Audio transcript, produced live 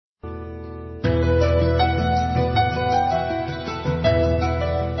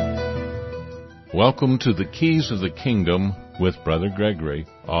Welcome to the Keys of the Kingdom with Brother Gregory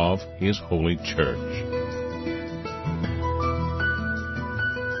of His Holy Church.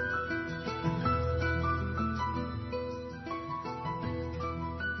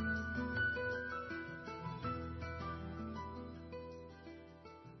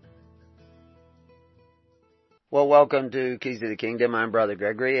 Well, welcome to Keys of the Kingdom. I'm Brother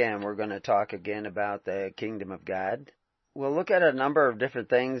Gregory, and we're going to talk again about the Kingdom of God. We'll look at a number of different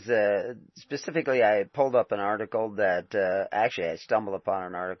things. Specifically, I pulled up an article that, actually I stumbled upon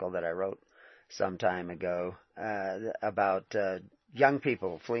an article that I wrote some time ago about young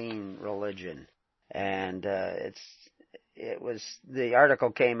people fleeing religion. And the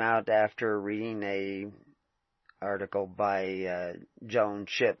article came out after reading a article by Joan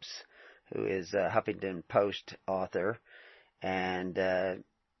Chipps, who is a Huffington Post author, and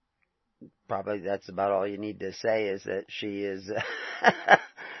probably that's about all you need to say is that she is,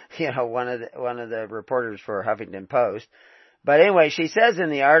 one of the reporters for Huffington Post. But anyway, she says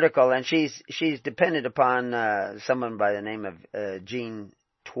in the article, and she's depended upon someone by the name of Jean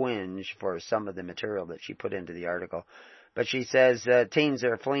Twenge for some of the material that she put into the article. But she says teens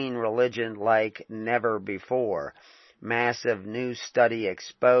are fleeing religion like never before. Massive new study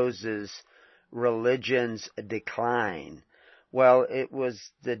exposes religion's decline. Well, it was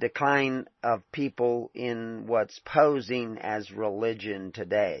the decline of people in what's posing as religion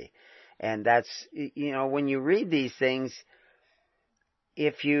today. And that's, when you read these things,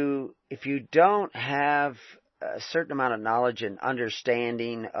 if you don't have a certain amount of knowledge and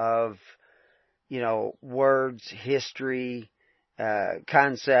understanding of, words, history,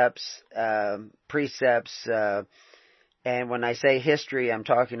 concepts, precepts, and when I say history, I'm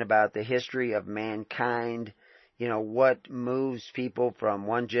talking about the history of mankind, what moves people from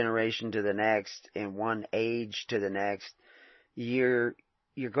one generation to the next and one age to the next. You're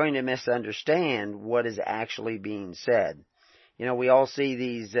going to misunderstand what is actually being said. We all see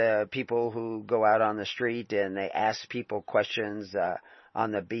these people who go out on the street and they ask people questions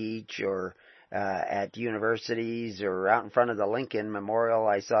on the beach or at universities or out in front of the Lincoln Memorial.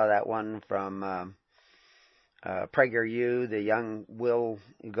 I saw that one from PragerU, the young Will,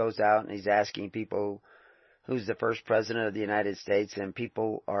 who goes out and he's asking people who's the first president of the United States, and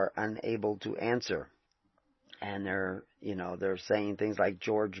people are unable to answer. And they're saying things like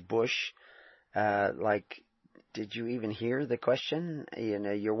George Bush, like, did you even hear the question?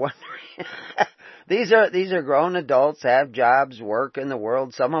 You're wondering. These are grown adults, have jobs, work in the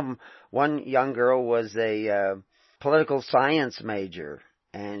world. Some of them, one young girl was a political science major,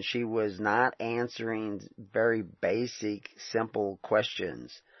 and she was not answering very basic, simple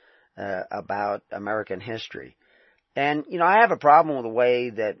questions about American history. And, I have a problem with the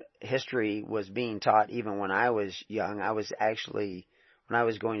way that history was being taught even when I was young. When I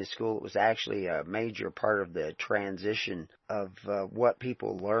was going to school, it was actually a major part of the transition of what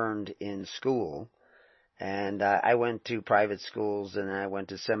people learned in school. And I went to private schools and I went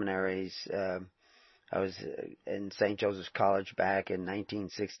to seminaries. I was in St. Joseph's College back in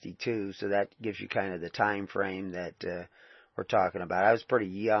 1962, so that gives you kind of the time frame that we're talking about. I was pretty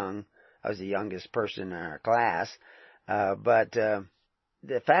young. I was the youngest person in our class. But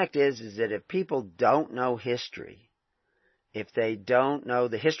the fact is that if people don't know history, if they don't know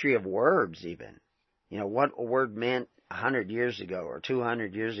the history of words even, what a word meant 100 years ago or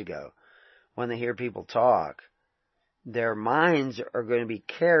 200 years ago, when they hear people talk, their minds are going to be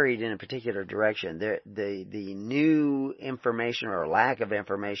carried in a particular direction. The new information or lack of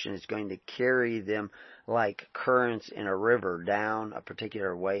information is going to carry them like currents in a river down a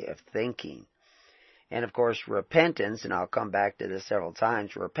particular way of thinking. And of course, repentance, and I'll come back to this several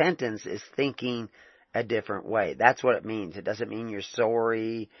times, repentance is thinking a different way. That's what it means. It doesn't mean you're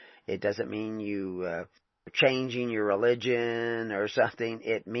sorry. It doesn't mean you changing your religion or something.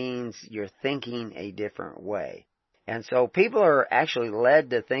 It means you're thinking a different way. And so people are actually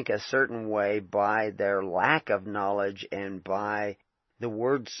led to think a certain way by their lack of knowledge and by the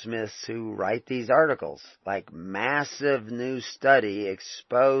wordsmiths who write these articles. Like, massive new study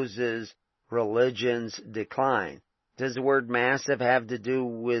exposes religion's decline. Does the word massive have to do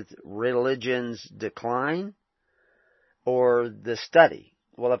with religion's decline or the study?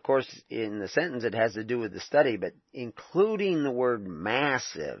 Well, of course, in the sentence it has to do with the study, but including the word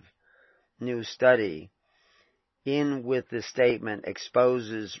massive new study in with the statement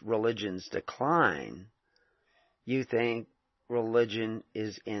exposes religion's decline, you think religion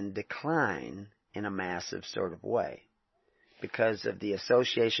is in decline in a massive sort of way because of the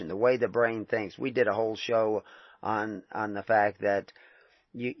association, the way the brain thinks. We did a whole show on the fact that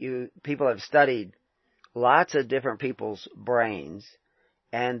people have studied lots of different people's brains,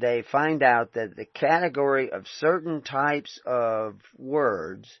 and they find out that the category of certain types of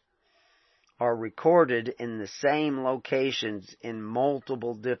words are recorded in the same locations in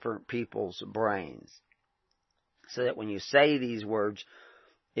multiple different people's brains. So that when you say these words,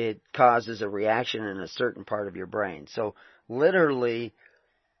 it causes a reaction in a certain part of your brain. So literally,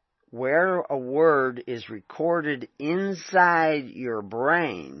 where a word is recorded inside your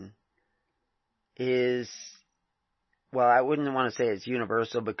brain is, well, I wouldn't want to say it's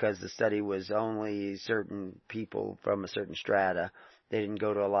universal because the study was only certain people from a certain strata. They didn't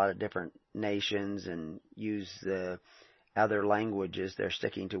go to a lot of different nations and use the other languages. They're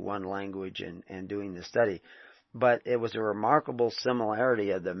sticking to one language and doing the study. But it was a remarkable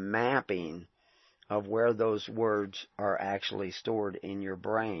similarity of the mapping of where those words are actually stored in your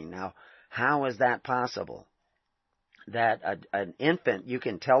brain. Now, how is that possible? That an infant, you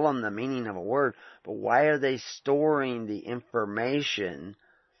can tell them the meaning of a word, but why are they storing the information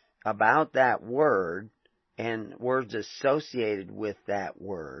about that word and words associated with that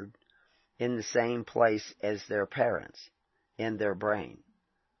word in the same place as their parents, in their brain?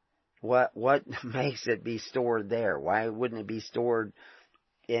 What makes it be stored there? Why wouldn't it be stored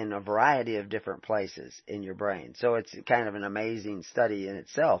in a variety of different places in your brain? So it's kind of an amazing study in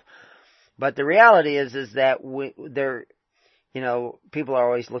itself. But the reality is that people are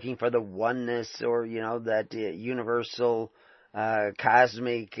always looking for the oneness or, that universal,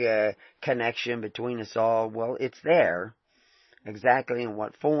 cosmic, connection between us all. Well, it's there. Exactly in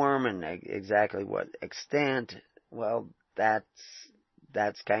what form and exactly what extent, well,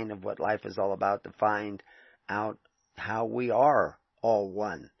 that's kind of what life is all about, to find out how we are all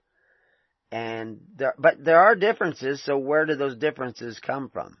one. But there are differences, so where do those differences come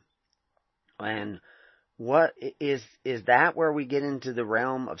from? And what is that where we get into the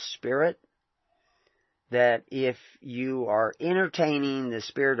realm of spirit? That if you are entertaining the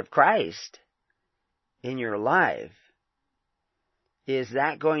Spirit of Christ in your life, is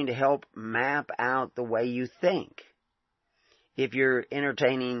that going to help map out the way you think? If you're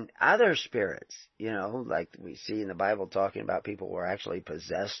entertaining other spirits, like we see in the Bible talking about people who are actually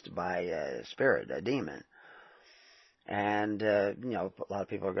possessed by a spirit, a demon. And, a lot of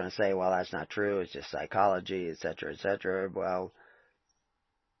people are going to say, well, that's not true, it's just psychology, etc., etc. Well,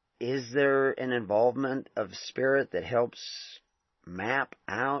 is there an involvement of spirit that helps map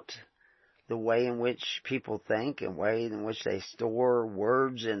out the way in which people think and way in which they store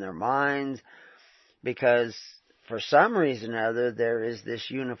words in their minds? Because for some reason or other, there is this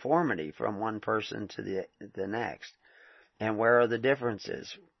uniformity from one person to the next. And where are the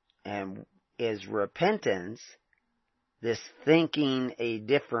differences? And is repentance, this thinking a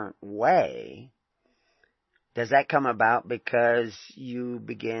different way, does that come about because you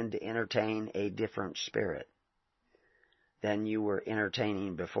begin to entertain a different spirit than you were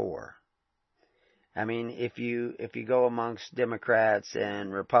entertaining before? I mean, if you go amongst Democrats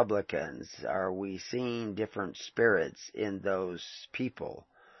and Republicans, are we seeing different spirits in those people?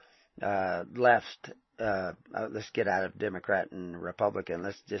 Left, let's get out of Democrat and Republican.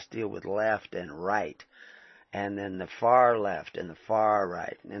 Let's just deal with left and right. And then the far left and the far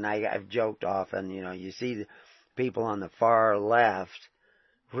right. And I've joked often, you see the people on the far left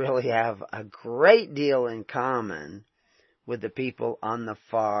really have a great deal in common with the people on the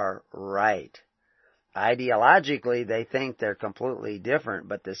far right. Ideologically, they think they're completely different,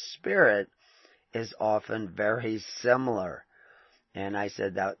 but the spirit is often very similar. And I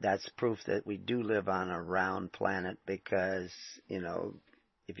said that's proof that we do live on a round planet because,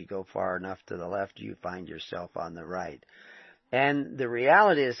 if you go far enough to the left, you find yourself on the right. And the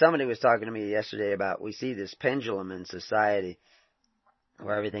reality is, somebody was talking to me yesterday about, we see this pendulum in society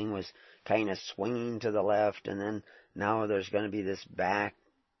where everything was kind of swinging to the left, and then now there's going to be this back,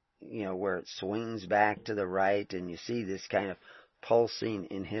 where it swings back to the right, and you see this kind of pulsing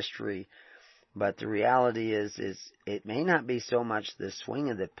in history. But the reality is it may not be so much the swing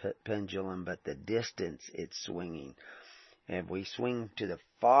of the pendulum, but the distance it's swinging. If we swing to the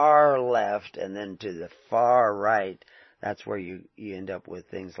far left and then to the far right, that's where you end up with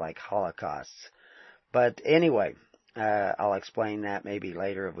things like holocausts. But anyway, I'll explain that maybe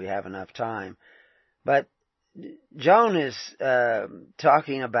later if we have enough time. But Joan is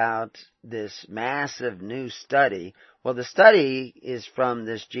talking about this massive new study. Well, the study is from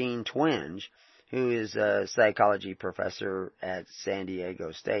this Jean Twenge, who is a psychology professor at San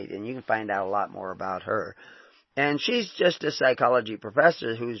Diego State, and you can find out a lot more about her. And she's just a psychology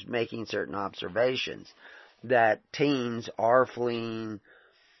professor who's making certain observations that teens are fleeing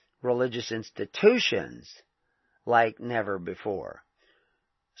religious institutions like never before.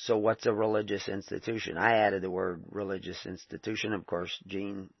 So what's a religious institution? I added the word religious institution. Of course,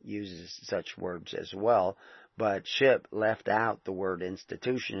 Gene uses such words as well. But Shipp left out the word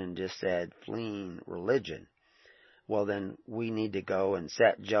institution and just said fleeing religion. Well, then we need to go and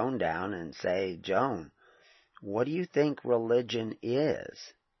set Joan down and say, Joan, what do you think religion is?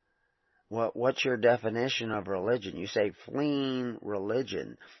 What's your definition of religion? You say fleeing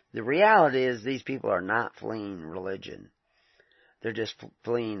religion. The reality is these people are not fleeing religion. They're just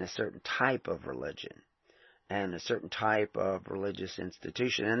fleeing a certain type of religion and a certain type of religious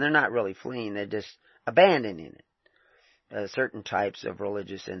institution. And they're not really fleeing, they're just abandoning it. Certain types of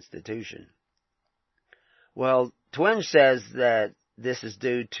religious institution. Well, Twenge says that this is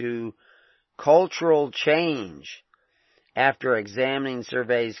due to cultural change. After examining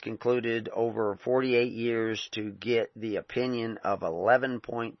surveys concluded over 48 years to get the opinion of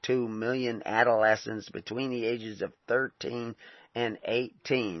 11.2 million adolescents between the ages of 13 and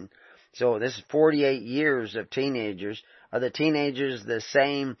 18. So this is 48 years of teenagers. Are the teenagers the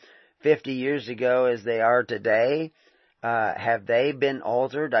same 50 years ago as they are today? Have they been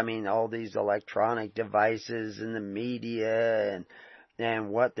altered? I mean, all these electronic devices and the media and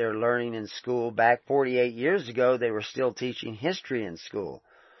what they're learning in school. Back 48 years ago, they were still teaching history in school.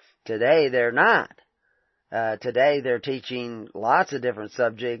 Today, they're not. Today, they're teaching lots of different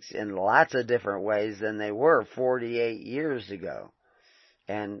subjects in lots of different ways than they were 48 years ago.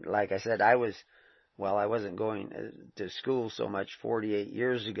 And like I said, I wasn't going to school so much 48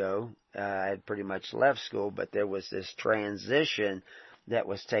 years ago. I had pretty much left school, but there was this transition that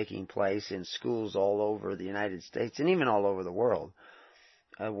was taking place in schools all over the United States and even all over the world,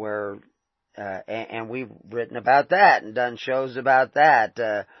 and we've written about that and done shows about that.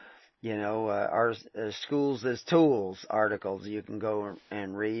 Our Schools as Tools articles you can go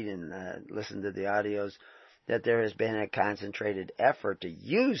and read and listen to the audios, that there has been a concentrated effort to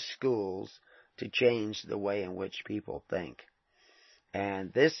use schools to change the way in which people think.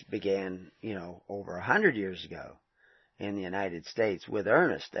 And this began, over 100 years ago in the United States with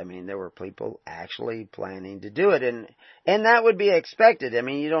Ernest. I mean, there were people actually planning to do it, and that would be expected. I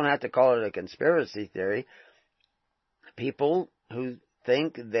mean, you don't have to call it a conspiracy theory. People who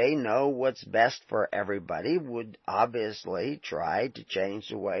think they know what's best for everybody would obviously try to change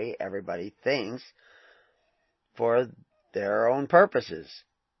the way everybody thinks for their own purposes.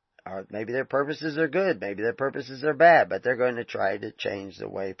 Or maybe their purposes are good, maybe their purposes are bad, but they're going to try to change the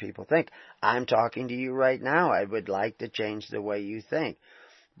way people think. I'm talking to you right now. I would like to change the way you think.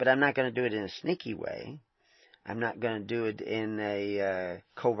 But I'm not going to do it in a sneaky way. I'm not going to do it in a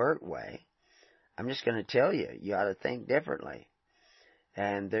covert way. I'm just going to tell you, you ought to think differently.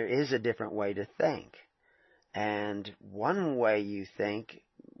 And there is a different way to think. And one way you think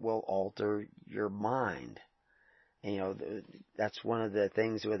will alter your mind. And, that's one of the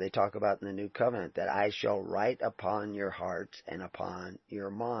things where they talk about in the New Covenant, that I shall write upon your hearts and upon your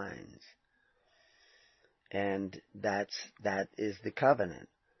minds. And that is the covenant.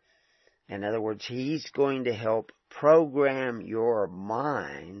 In other words, He's going to help program your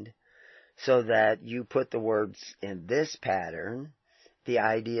mind so that you put the words in this pattern, the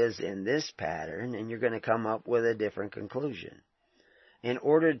ideas in this pattern, and you're going to come up with a different conclusion. In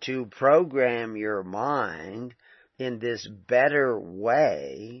order to program your mind in this better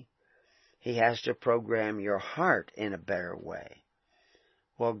way, He has to program your heart in a better way.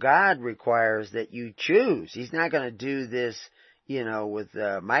 Well, God requires that you choose. He's not going to do this, with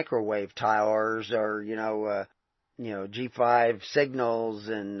microwave towers or, G5 signals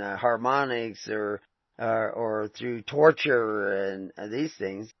and harmonics or through torture and these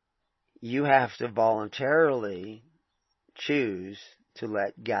things. You have to voluntarily choose to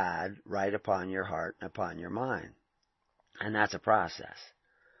let God write upon your heart and upon your mind. And that's a process.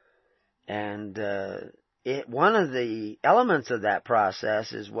 And one of the elements of that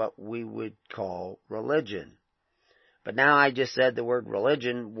process is what we would call religion. But now I just said the word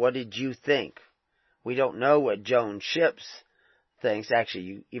religion. What did you think? We don't know what Joan Shipp thinks.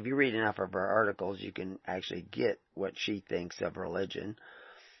 Actually, if you read enough of her articles, you can actually get what she thinks of religion.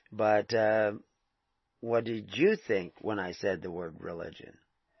 But what did you think when I said the word religion?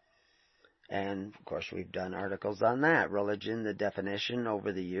 And, of course, we've done articles on that. Religion, the definition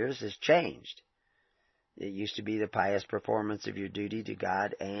over the years has changed. It used to be the pious performance of your duty to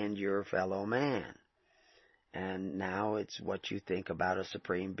God and your fellow man. And now it's what you think about a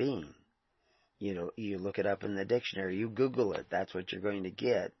supreme being. You look it up in the dictionary, you Google it, that's what you're going to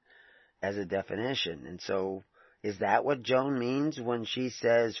get as a definition. And so, is that what Joan means when she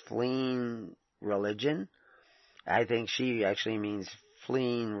says fleeing religion? I think she actually means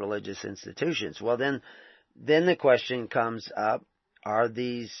fleeing religious institutions. Well, then the question comes up, are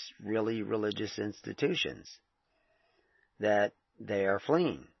these really religious institutions that they are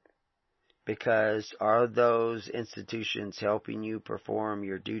fleeing? Because are those institutions helping you perform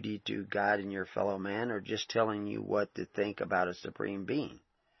your duty to God and your fellow man, or just telling you what to think about a supreme being?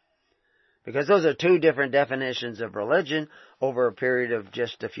 Because those are two different definitions of religion. Over a period of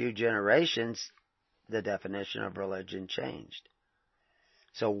just a few generations, the definition of religion changed.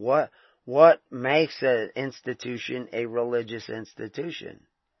 So what makes an institution a religious institution?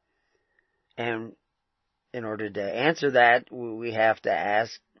 And in order to answer that, we have to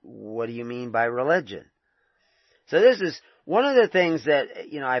ask, what do you mean by religion? So this is one of the things that,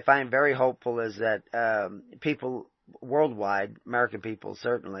 I find very hopeful is that people worldwide, American people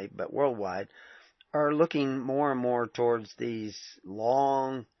certainly, but worldwide, are looking more and more towards these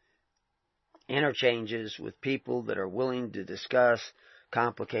long interchanges with people that are willing to discuss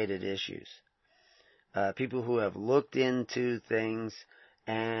complicated issues. People who have looked into things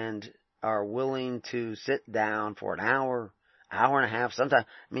and are willing to sit down for an hour and a half. Sometimes,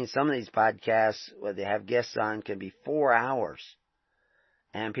 some of these podcasts where they have guests on can be 4 hours,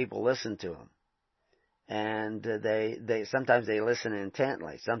 and people listen to them. And they sometimes they listen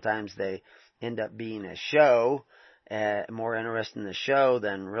intently. Sometimes they end up being a show, more interested in the show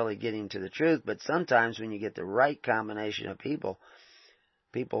than really getting to the truth. But sometimes when you get the right combination of people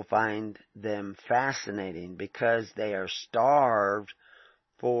find them fascinating because they are starved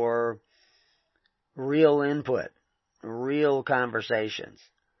for real input, real conversations.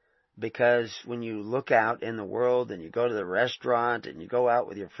 Because when you look out in the world and you go to the restaurant and you go out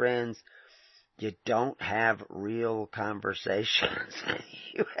with your friends, you don't have real conversations.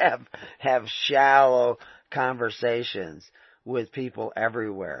 You have shallow conversations with people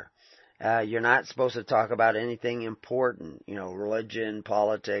everywhere. You're not supposed to talk about anything important, religion,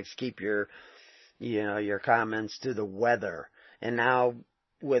 politics. Keep your comments to the weather. And now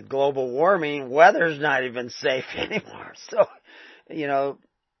with global warming, weather's not even safe anymore.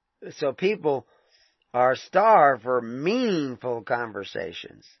 So people are starved for meaningful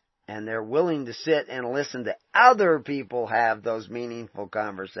conversations. And they're willing to sit and listen to other people have those meaningful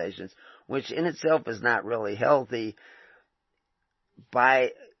conversations, which in itself is not really healthy.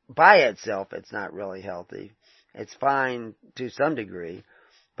 By itself, it's not really healthy. It's fine to some degree,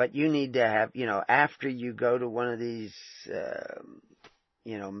 but you need to have, after you go to one of these,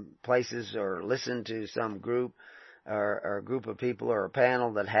 places or listen to some group or a group of people or a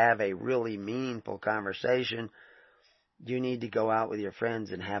panel that have a really meaningful conversation, you need to go out with your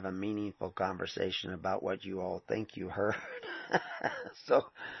friends and have a meaningful conversation about what you all think you heard.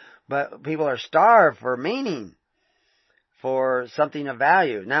 But people are starved for meaning, for something of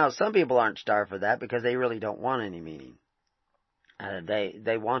value. Now, some people aren't starved for that because they really don't want any meaning.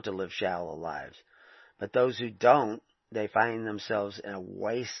 They want to live shallow lives. But those who don't, they find themselves in a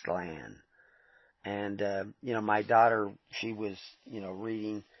wasteland. And, my daughter, she was,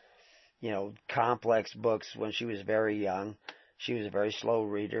 reading complex books when she was very young. She was a very slow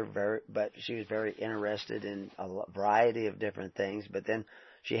reader, but she was very interested in a variety of different things. But then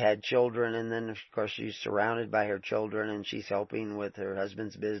she had children, and then, of course, she's surrounded by her children, and she's helping with her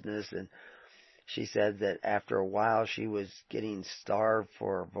husband's business. And she said that after a while, she was getting starved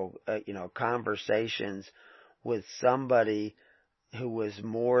for, conversations with somebody who was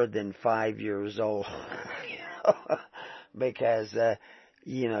more than 5 years old, because,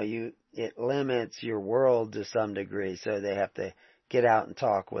 it limits your world to some degree, so they have to get out and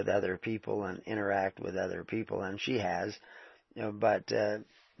talk with other people and interact with other people, and she has. But the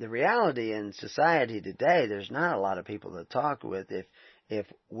reality in society today, there's not a lot of people to talk with. If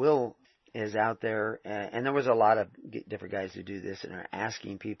Will is out there, and there was a lot of different guys who do this and are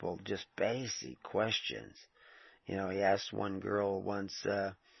asking people just basic questions. He asked one girl once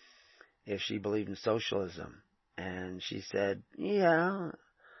if she believed in socialism, and she said, yeah.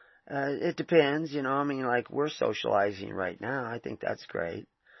 It depends, like we're socializing right now. I think that's great.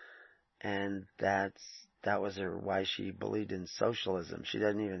 And that was why she believed in socialism. She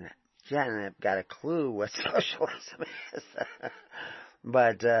hadn't got a clue what socialism is.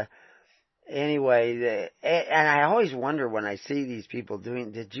 But, anyway, and I always wonder when I see these people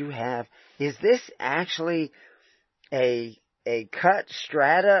is this actually a cut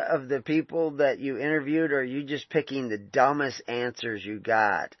strata of the people that you interviewed, or are you just picking the dumbest answers you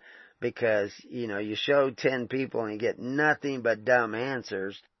got? Because, you show 10 people and you get nothing but dumb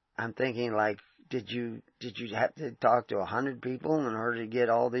answers. I'm thinking, like, did you have to talk to 100 people in order to get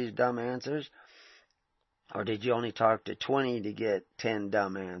all these dumb answers? Or did you only talk to 20 to get 10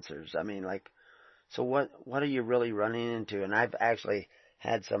 dumb answers? So what are you really running into? And I've actually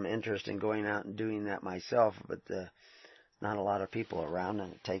had some interest in going out and doing that myself, but not a lot of people around,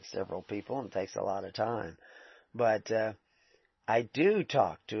 and it takes several people and it takes a lot of time. But I do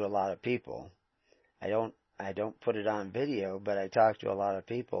talk to a lot of people. I don't put it on video, but I talk to a lot of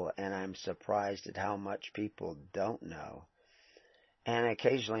people, and I'm surprised at how much people don't know. And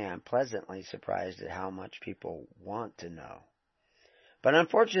occasionally I'm pleasantly surprised at how much people want to know. But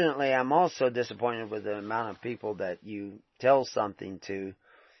unfortunately, I'm also disappointed with the amount of people that you tell something to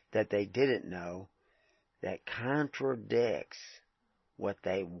that they didn't know that contradicts what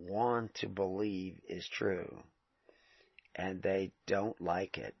they want to believe is true. And they don't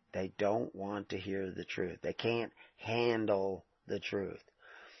like it. They don't want to hear the truth. They can't handle the truth.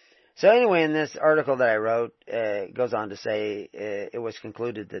 So anyway, in this article that I wrote, it goes on to say it was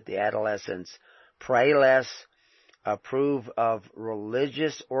concluded that the adolescents pray less, approve of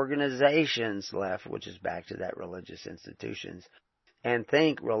religious organizations left, which is back to that religious institutions, and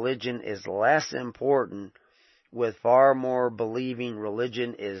think religion is less important, with far more believing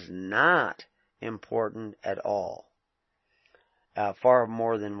religion is not important at all. Far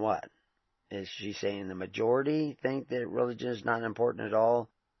more than what? Is she saying the majority think that religion is not important at all?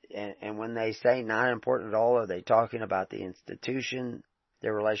 And when they say not important at all, are they talking about the institution?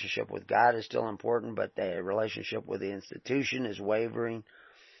 Their relationship with God is still important, but their relationship with the institution is wavering.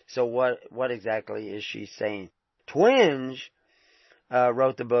 So what exactly is she saying? Twinge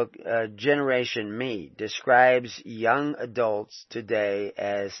wrote the book Generation Me, describes young adults today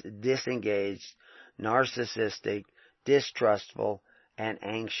as disengaged, narcissistic, distrustful, and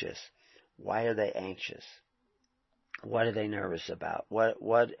anxious. Why are they anxious? What are they nervous about?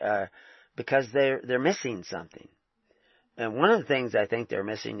 Because they're missing something. And one of the things I think they're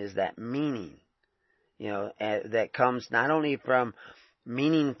missing is that meaning, that comes not only from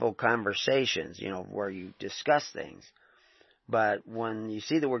meaningful conversations, where you discuss things, but when you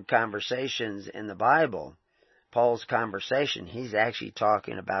see the word conversations in the Bible, Paul's conversation, he's actually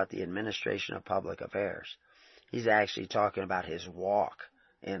talking about the administration of public affairs. He's actually talking about his walk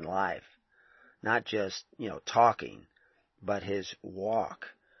in life. Not just, talking, but his walk,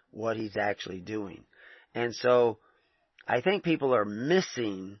 what he's actually doing. And so, I think people are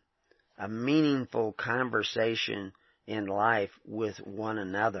missing a meaningful conversation in life with one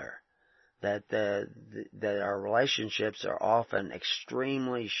another. That our relationships are often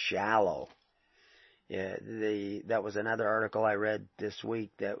extremely shallow. That was another article I read this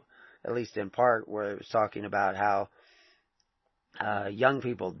week that, at least in part, where it was talking about how young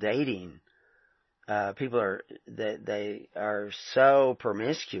people dating, they are so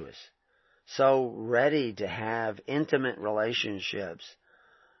promiscuous, so ready to have intimate relationships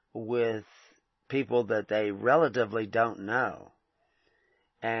with people that they relatively don't know.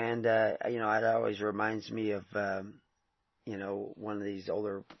 And, it always reminds me of, one of these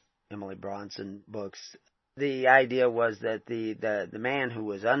older Emily Bronson books. The idea was that the man who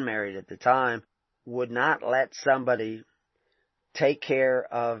was unmarried at the time would not let somebody take care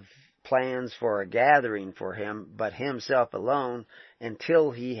of plans for a gathering for him, but himself alone,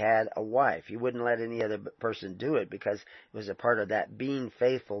 until he had a wife. He wouldn't let any other person do it because it was a part of that being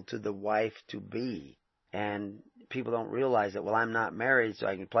faithful to the wife to be. And people don't realize that, well, I'm not married so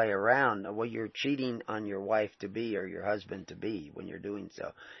I can play around. Well, you're cheating on your wife to be or your husband to be when you're doing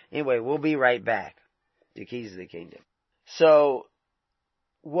so. Anyway, we'll be right back to Keys of the Kingdom. So,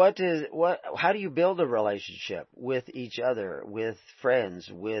 how do you build a relationship with each other, with friends,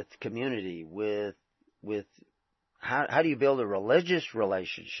 with community, how do you build a religious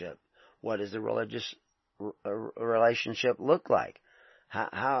relationship? What does a religious relationship look like?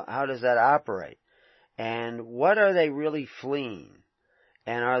 How does that operate? And what are they really fleeing?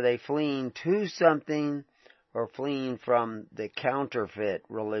 And are they fleeing to something or fleeing from the counterfeit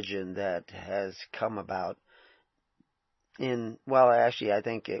religion that has come about I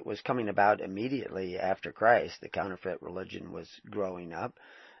think it was coming about immediately after Christ. The counterfeit religion was growing up.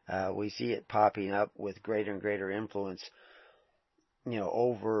 We see it popping up with greater and greater influence,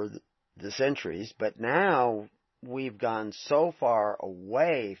 over the centuries. But now we've gone so far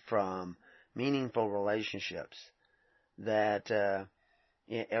away from meaningful relationships that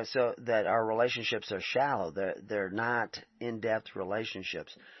so that our relationships are shallow. They're not in-depth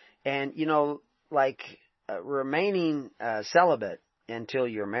relationships, and remaining celibate until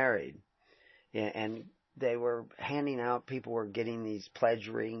you're married, and they were handing out, people were getting these pledge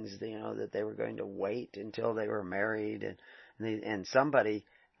rings, that they were going to wait until they were married, and somebody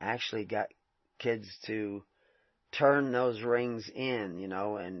actually got kids to turn those rings in,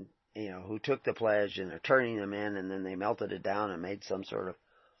 and who took the pledge, and they're turning them in, and then they melted it down and made some sort of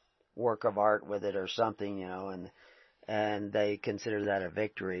work of art with it or something, and they consider that a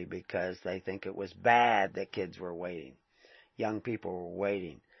victory because they think it was bad that kids were waiting. young people were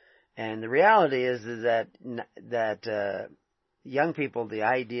waiting. And the reality is that young people, the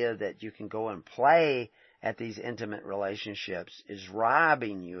idea that you can go and play at these intimate relationships is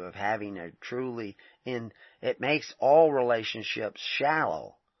robbing you of having a truly it makes all relationships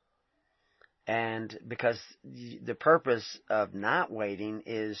shallow. And because the purpose of not waiting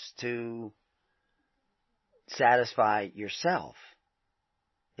is to satisfy yourself.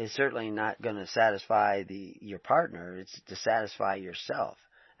 It's certainly not going to satisfy your partner. It's to satisfy yourself.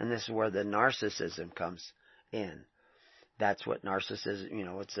 And this is where the narcissism comes in. That's what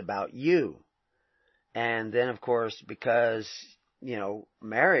narcissism, it's about you. And then, of course, because,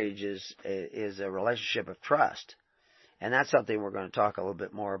 marriage is a relationship of trust. And that's something we're going to talk a little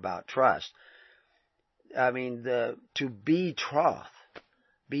bit more about, trust. I mean, to betroth,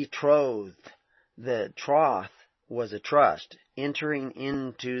 the troth was a trust, entering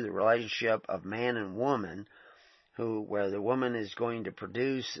into the relationship of man and woman, where the woman is going to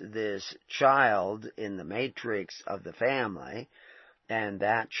produce this child in the matrix of the family, and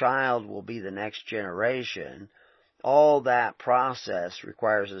that child will be the next generation. All that process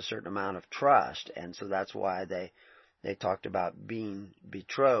requires a certain amount of trust, and so that's why they talked about being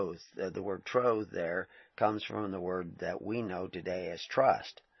betrothed. The word troth there comes from the word that we know today as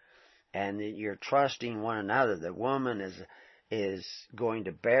trust. And you're trusting one another. The woman is going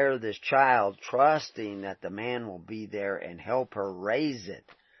to bear this child, trusting that the man will be there and help her raise it.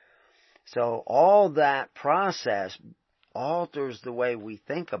 So all that process alters the way we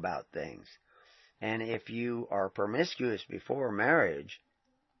think about things. And if you are promiscuous before marriage,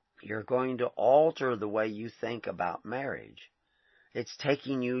 you're going to alter the way you think about marriage. It's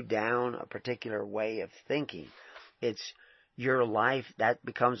taking you down a particular way of thinking. It's your life, that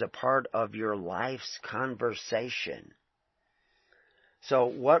becomes a part of your life's conversation. So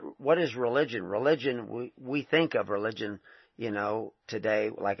what is religion? Religion, we think of religion,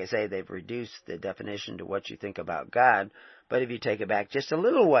 today, like I say, they've reduced the definition to what you think about God. But if you take it back just a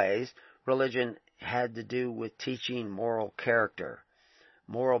little ways, religion had to do with teaching moral character,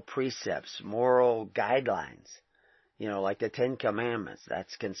 moral precepts, moral guidelines. Like the Ten Commandments,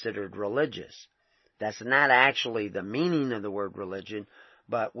 that's considered religious. That's not actually the meaning of the word religion,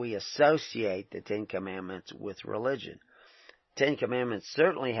 but we associate the Ten Commandments with religion. Ten Commandments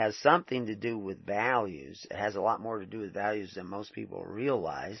certainly has something to do with values. It has a lot more to do with values than most people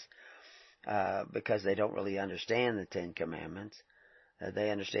realize, because they don't really understand the Ten Commandments. They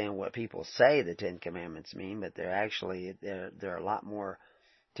understand what people say the Ten Commandments mean, but they're a lot more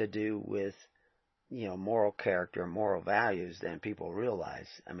to do with moral character, moral values than people realize.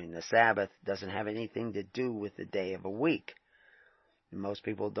 I mean, the Sabbath doesn't have anything to do with the day of a week. And most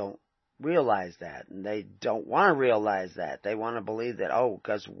people don't realize that, and they don't want to realize that. They want to believe that,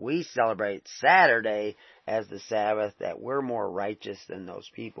 because we celebrate Saturday as the Sabbath, that we're more righteous than those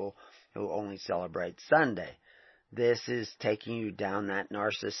people who only celebrate Sunday. This is taking you down that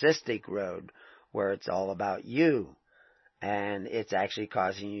narcissistic road where it's all about you. And it's actually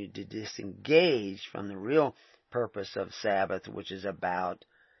causing you to disengage from the real purpose of Sabbath, which is about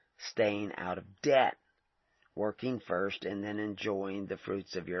staying out of debt, working first and then enjoying the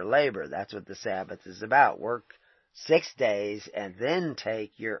fruits of your labor. That's what the Sabbath is about. Work 6 days and then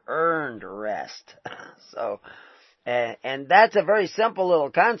take your earned rest. And that's a very simple little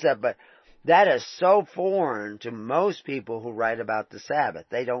concept, but that is so foreign to most people who write about the Sabbath.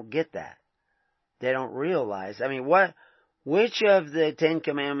 They don't get that. They don't realize. I mean, which of the Ten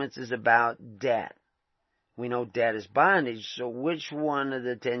Commandments is about debt? We know debt is bondage, so which one of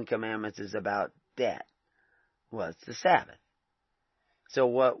the Ten Commandments is about debt? Well, it's the Sabbath. So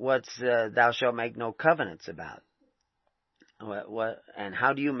what's thou shalt make no covenants about? And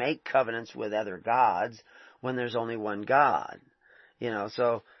how do you make covenants with other gods when there's only one God?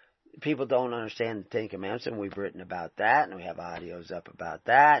 So people don't understand the Ten Commandments, and we've written about that, and we have audios up about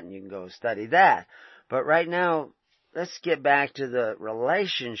that, and you can go study that. But right now, let's get back to the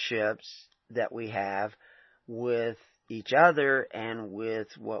relationships that we have with each other and with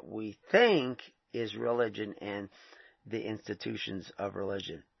what we think is religion and the institutions of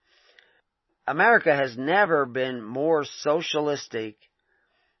religion. America has never been more socialistic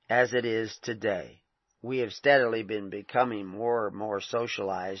as it is today. We have steadily been becoming more and more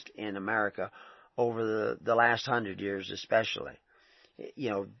socialized in America over the last 100 years especially.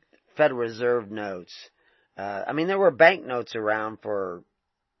 Federal Reserve notes. There were banknotes around for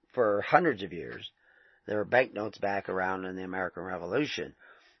hundreds of years. There were banknotes back around in the American Revolution.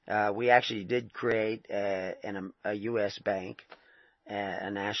 We actually did create a U.S. bank, a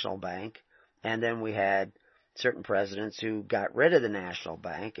national bank, and then we had certain presidents who got rid of the national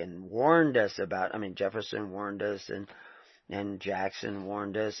bank and warned us about, Jefferson warned us, and And Jackson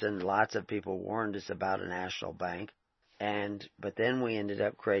warned us, and lots of people warned us about a national bank. But then we ended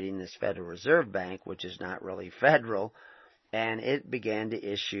up creating this Federal Reserve Bank, which is not really federal, and it began to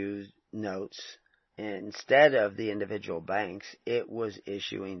issue notes. Instead of the individual banks, it was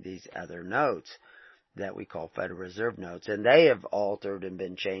issuing these other notes that we call Federal Reserve notes, and they have altered and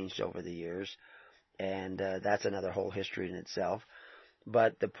been changed over the years, and that's another whole history in itself.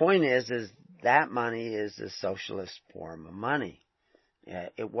 But the point is that money is a socialist form of money.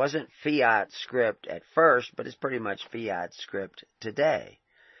 It wasn't fiat script at first, but it's pretty much fiat script today.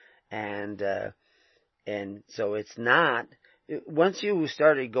 And so it's not, once you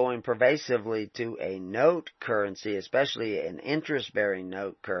started going pervasively to a note currency, especially an interest-bearing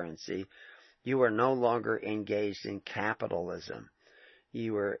note currency, you were no longer engaged in capitalism.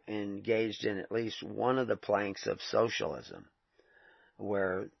 You were engaged in at least one of the planks of socialism,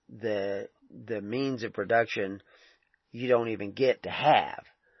 where the means of production you don't even get to have.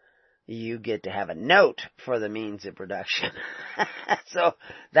 You get to have a note for the means of production. So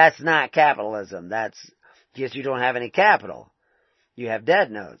that's not capitalism. That's because you don't have any capital. You have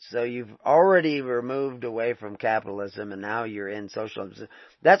dead notes. So you've already removed away from capitalism, and now you're in socialism.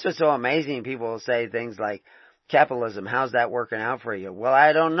 That's what's so amazing. People will say things like, capitalism, how's that working out for you? Well,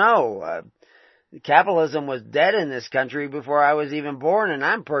 I don't know. Capitalism was dead in this country before I was even born, and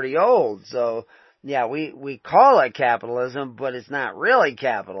I'm pretty old. So, yeah, we call it capitalism, but it's not really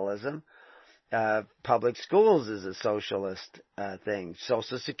capitalism. Public schools is a socialist thing.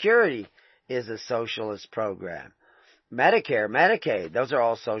 Social Security is a socialist program. Medicare, Medicaid, those are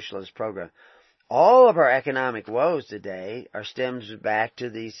all socialist programs. All of our economic woes today are stems back to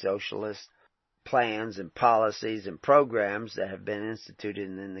these socialist plans and policies and programs that have been instituted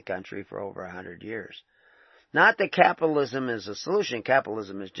in the country for over 100 years. Not that capitalism is a solution.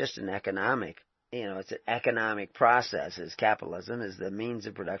 Capitalism is just an economic, it's an economic process. Capitalism is the means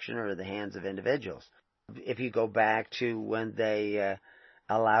of production or the hands of individuals. If you go back to when they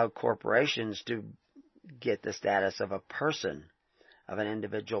allowed corporations to get the status of a person, of an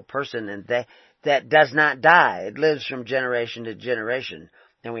individual person, and that does not die. It lives from generation to generation.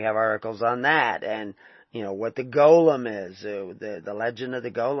 And we have articles on that, and what the golem is, the legend of the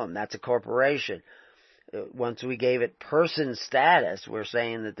golem. That's a corporation. Once we gave it person status, we're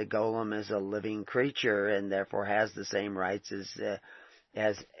saying that the golem is a living creature and therefore has the same rights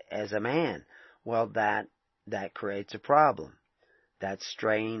as a man. Well, that creates a problem. That's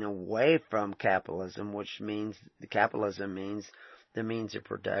straying away from capitalism, which means capitalism means the means of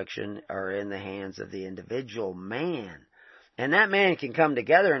production are in the hands of the individual man. And that man can come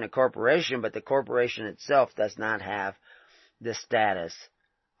together in a corporation, but the corporation itself does not have the status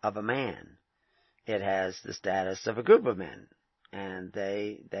of a man. It has the status of a group of men, and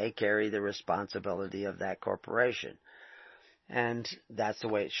they carry the responsibility of that corporation. And that's the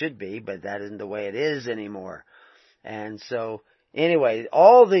way it should be, but that isn't the way it is anymore. And so, anyway,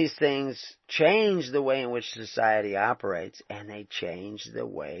 all these things change the way in which society operates, and they change the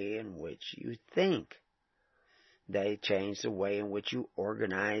way in which you think. They change the way in which you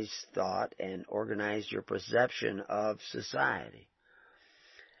organize thought and organize your perception of society.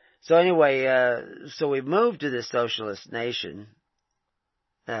 So anyway, so we've moved to this socialist nation.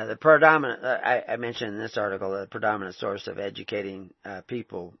 The predominant, I mentioned in this article, the predominant source of educating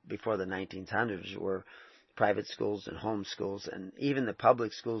people before the 1900s were private schools and home schools, and even the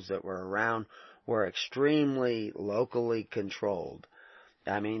public schools that were around were extremely locally controlled.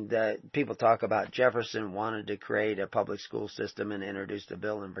 I mean, people talk about Jefferson wanted to create a public school system and introduced a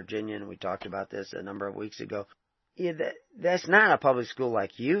bill in Virginia, and we talked about this a number of weeks ago. Yeah, that's not a public school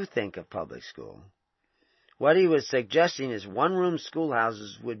like you think of public school. What he was suggesting is one-room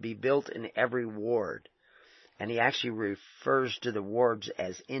schoolhouses would be built in every ward, and he actually refers to the wards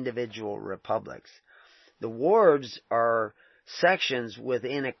as individual republics. The wards are sections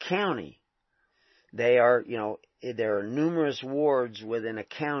within a county. They are, there are numerous wards within a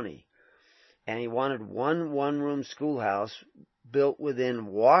county. And he wanted one-room schoolhouse built within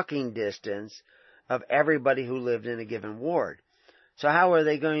walking distance of everybody who lived in a given ward. So how are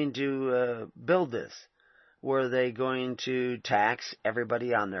they going to build this? Were they going to tax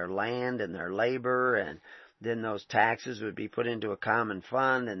everybody on their land and their labor, and then those taxes would be put into a common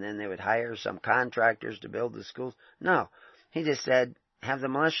fund, and then they would hire some contractors to build the schools? No. He just said, have the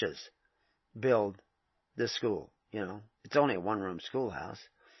militias build the school. It's only a one-room schoolhouse.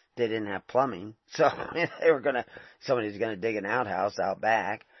 They didn't have plumbing, so somebody's gonna dig an outhouse out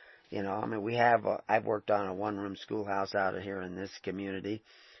back. I've worked on a one-room schoolhouse out here in this community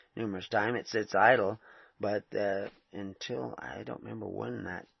numerous times. It sits idle, But until, I don't remember when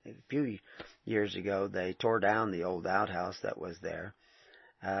a few years ago, they tore down the old outhouse that was there.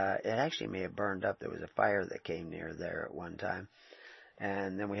 It actually may have burned up. There was a fire that came near there at one time.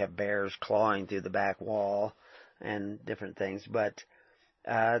 And then we have bears clawing through the back wall and different things. But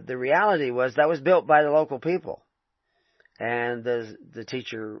the reality was that was built by the local people. And the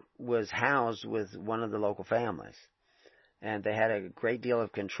teacher was housed with one of the local families. And they had a great deal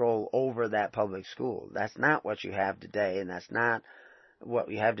of control over that public school. That's not what you have today, and that's not what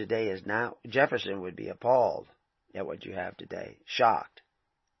we have today is not. Jefferson would be appalled at what you have today, shocked.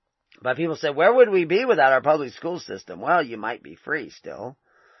 But people say, where would we be without our public school system? Well, you might be free still.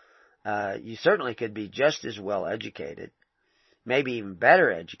 You certainly could be just as well educated, maybe even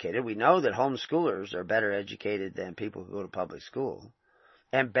better educated. We know that homeschoolers are better educated than people who go to public school.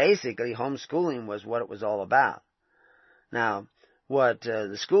 And basically, homeschooling was what it was all about. Now, what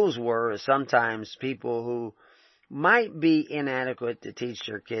the schools were is sometimes people who might be inadequate to teach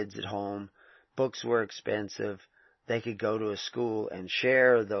their kids at home. Books were expensive. They could go to a school and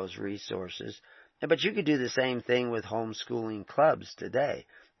share those resources. But you could do the same thing with homeschooling clubs today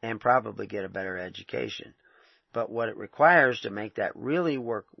and probably get a better education. But what it requires to make that really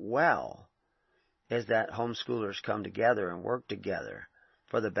work well is that homeschoolers come together and work together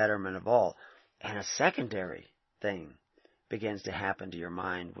for the betterment of all. And a secondary thing begins to happen to your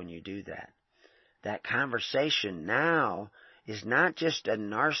mind when you do that. That conversation now is not just a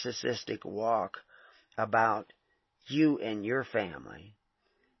narcissistic walk about you and your family.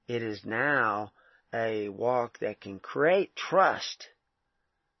 It is now a walk that can create trust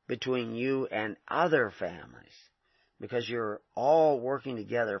between you and other families because you're all working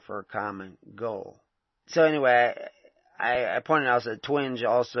together for a common goal. So anyway, I pointed out that Twenge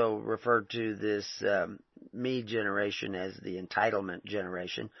also referred to this me generation as the entitlement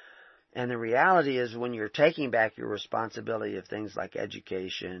generation. And the reality is when you're taking back your responsibility of things like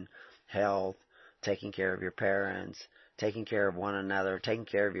education, health, taking care of your parents, taking care of one another, taking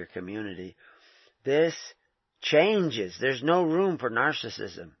care of your community, this changes. There's no room for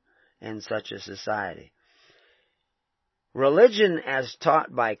narcissism in such a society. Religion as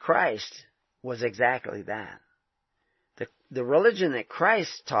taught by Christ was exactly that. The religion that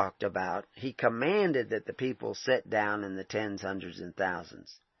Christ talked about, He commanded that the people sit down in the tens, hundreds, and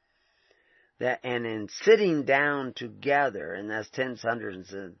thousands. And in sitting down together in those tens,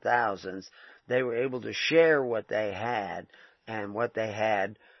 hundreds, and thousands, they were able to share what they had, and what they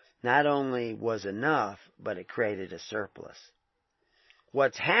had not only was enough, but it created a surplus.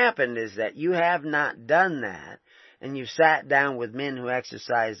 What's happened is that you have not done that, and you sat down with men who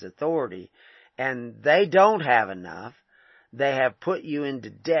exercise authority, and they don't have enough. They have put you into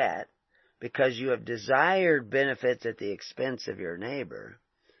debt because you have desired benefits at the expense of your neighbor.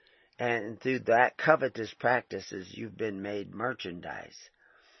 And through that covetous practices, you've been made merchandise.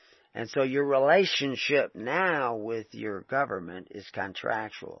 And so your relationship now with your government is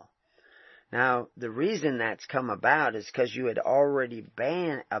contractual. Now, the reason that's come about is because you had already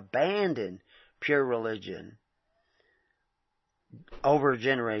abandoned pure religion over a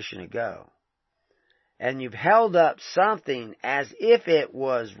generation ago. And you've held up something as if it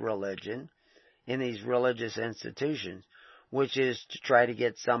was religion in these religious institutions, which is to try to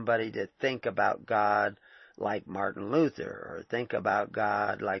get somebody to think about God like Martin Luther, or think about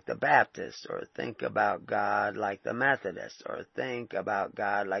God like the Baptists, or think about God like the Methodists, or think about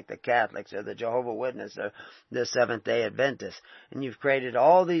God like the Catholics, or the Jehovah's Witnesses, or the Seventh-day Adventists. And you've created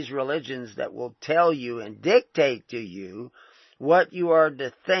all these religions that will tell you and dictate to you what you are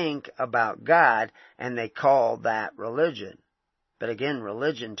to think about God, and they call that religion. But again,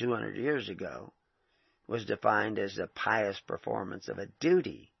 religion 200 years ago was defined as a pious performance of a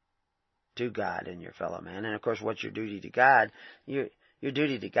duty to God and your fellow man. And of course, what's your duty to God? Your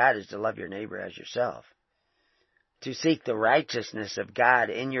duty to God is to love your neighbor as yourself. To seek the righteousness of God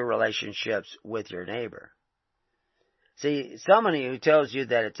in your relationships with your neighbor. See, somebody who tells you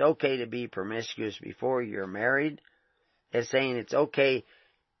that it's okay to be promiscuous before you're married is saying it's okay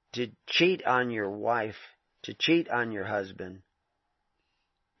to cheat on your wife, to cheat on your husband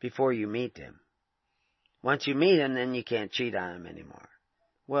before you meet him. Once you meet him, then you can't cheat on him anymore.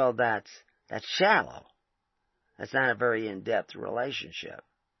 Well, that's shallow. That's not a very in-depth relationship.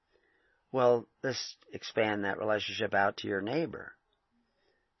 Well, let's expand that relationship out to your neighbor,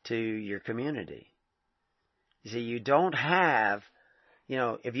 to your community. You see, you don't have,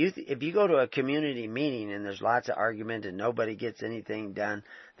 if you go to a community meeting and there's lots of argument and nobody gets anything done,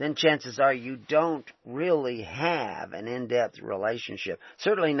 then chances are you don't really have an in-depth relationship.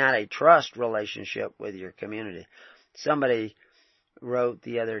 Certainly not a trust relationship with your community. Somebody wrote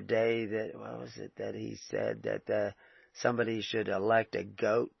the other day that, what was it that he said, that somebody should elect a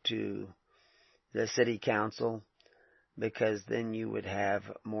goat to the city council, because then you would have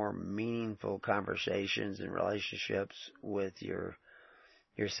more meaningful conversations and relationships with your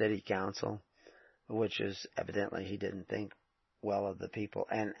city council, which is evidently he didn't think well of the people.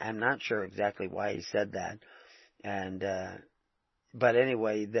 And I'm not sure exactly why he said that. And but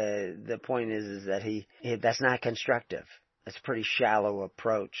anyway, the point is that he that's not constructive. It's a pretty shallow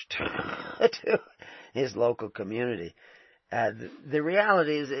approach to his local community. The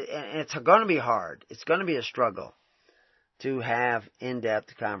reality is, it's going to be hard. It's going to be a struggle to have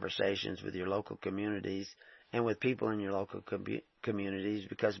in-depth conversations with your local communities and with people in your local communities,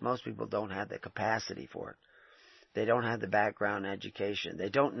 because most people don't have the capacity for it. They don't have the background education. They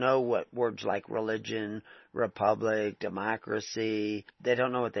don't know what words like religion, republic, democracy, they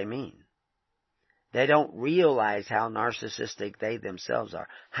don't know what they mean. They don't realize how narcissistic they themselves are,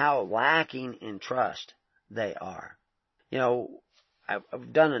 how lacking in trust they are. You know,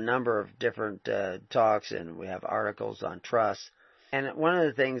 I've done a number of different talks, and we have articles on trust. And one of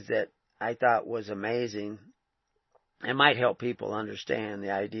the things that I thought was amazing, and might help people understand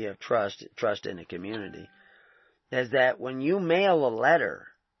the idea of trust in a community, is that when you mail a letter,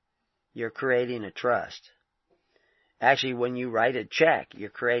 you're creating a trust. Actually, when you write a check, you're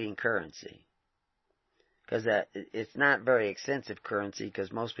creating currency. Because it's not very extensive currency,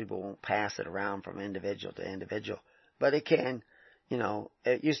 because most people won't pass it around from individual to individual. But it can,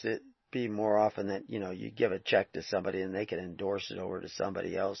 it used to be more often that, you give a check to somebody and they could endorse it over to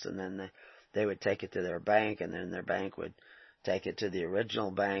somebody else, and then they would take it to their bank, and then their bank would take it to the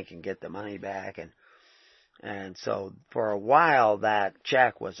original bank and get the money back. And so for a while that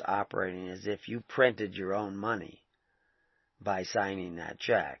check was operating as if you printed your own money by signing that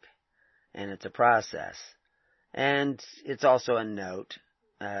check. And it's a process. And it's also a note.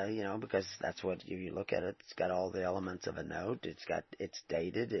 Because that's what you look at it. It's got all the elements of a note. It's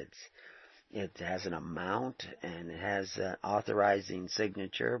dated. It has an amount, and it has an authorizing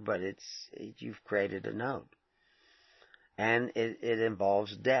signature. But you've created a note, and it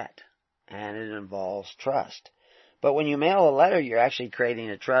involves debt, and it involves trust. But when you mail a letter, you're actually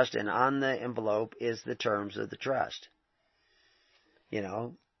creating a trust, and on the envelope is the terms of the trust.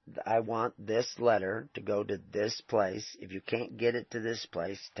 I want this letter to go to this place. If you can't get it to this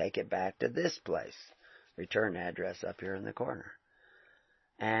place, take it back to this place. Return address up here in the corner.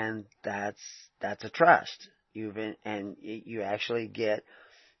 And that's a trust. You actually get,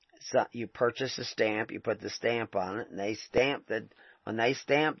 you purchase a stamp, you put the stamp on it, and they stamp when they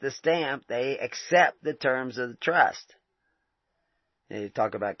stamp the stamp, they accept the terms of the trust. They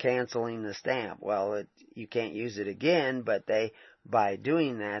talk about canceling the stamp. Well, you can't use it again, but by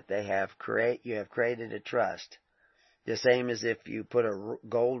doing that, you have created a trust. The same as if you put a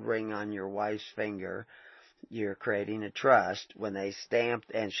gold ring on your wife's finger, you're creating a trust. When they stamp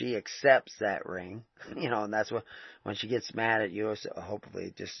and she accepts that ring, and that's when she gets mad at you, so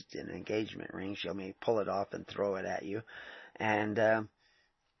hopefully just an engagement ring, she'll maybe pull it off and throw it at you. And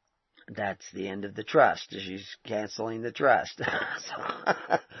that's the end of the trust. She's canceling the trust.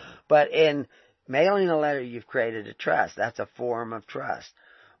 But in mailing a letter, you've created a trust. That's a form of trust.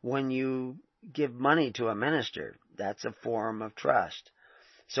 When you give money to a minister, that's a form of trust.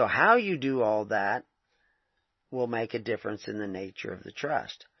 So how you do all that will make a difference in the nature of the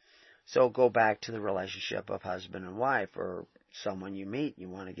trust. So go back to the relationship of husband and wife, or someone you meet, you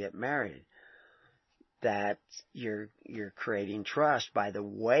want to get married. That you're creating trust by the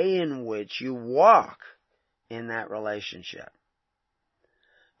way in which you walk in that relationship.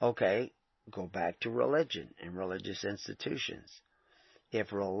 Okay, go back to religion and religious institutions.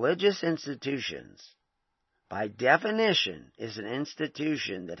 If religious institutions, by definition, is an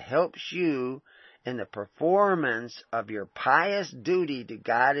institution that helps you in the performance of your pious duty to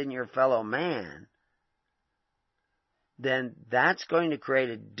God and your fellow man, then that's going to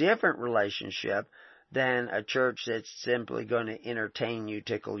create a different relationship than a church that's simply going to entertain you,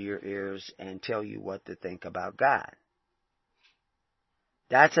 tickle your ears, and tell you what to think about God.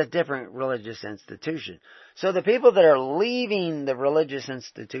 That's a different religious institution. So the people that are leaving the religious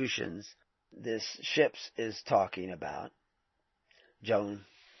institutions, this Ships is talking about, Joan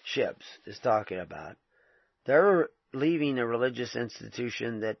Ships is talking about, they're leaving a religious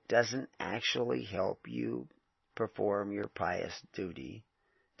institution that doesn't actually help you perform your pious duty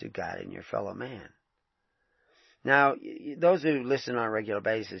to God and your fellow man. Now, those who listen on a regular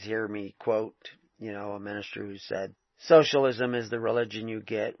basis hear me quote, a minister who said, socialism is the religion you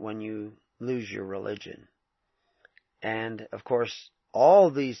get when you lose your religion. And, of course, all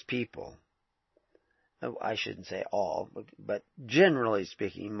these people I shouldn't say all, but generally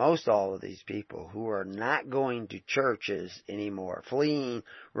speaking, most all of these people who are not going to churches anymore, fleeing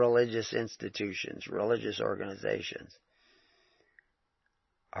religious institutions, religious organizations,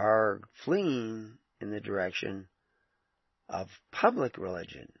 are fleeing in the direction of public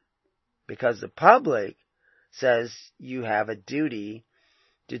religion. Because the public says you have a duty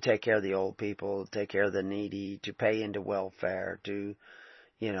to take care of the old people, take care of the needy, to pay into welfare, to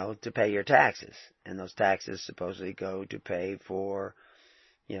pay your taxes. And those taxes supposedly go to pay for,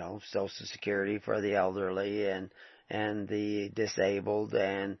 Social Security for the elderly and the disabled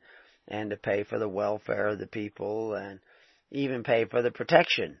and to pay for the welfare of the people and even pay for the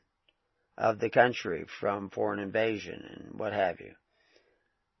protection of the country from foreign invasion and what have you.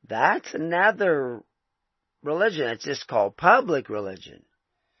 That's another religion. It's just called public religion.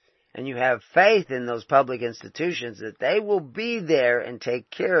 And you have faith in those public institutions that they will be there and take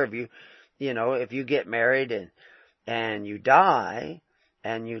care of you. If you get married and you die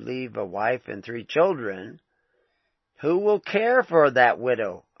and you leave a wife and 3 children, who will care for that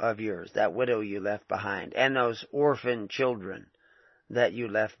widow of yours, that widow you left behind, and those orphan children that you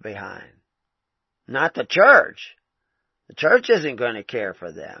left behind? Not the church. The church isn't going to care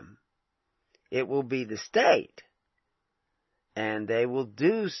for them. It will be the state. And they will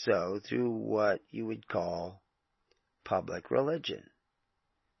do so through what you would call public religion.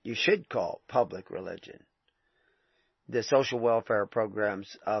 You should call public religion. The social welfare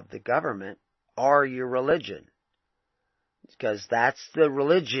programs of the government are your religion. Because that's the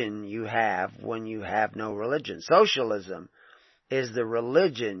religion you have when you have no religion. Socialism is the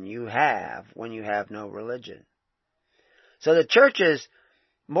religion you have when you have no religion. So the churches,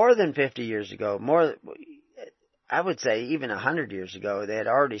 more than 50 years ago, I would say even 100 years ago, they had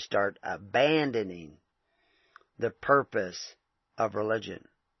already started abandoning the purpose of religion,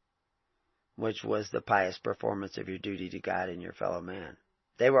 which was the pious performance of your duty to God and your fellow man.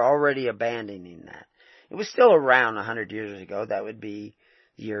 They were already abandoning that. It was still around 100 years ago. That would be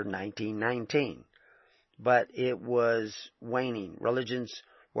the year 1919. But it was waning. Religions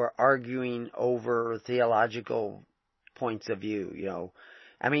were arguing over theological points of view,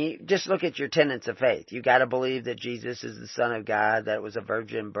 just look at your tenets of faith. You got to believe that Jesus is the Son of God, that it was a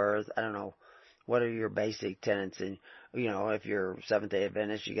virgin birth. I don't know, what are your basic tenets? And if you're Seventh-day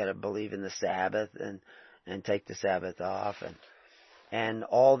Adventist, you got to believe in the Sabbath and take the Sabbath off and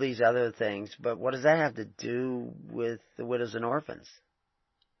all these other things. But what does that have to do with the widows and orphans?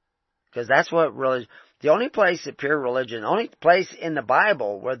 Because that's what religion. The only place that pure religion, the only place in the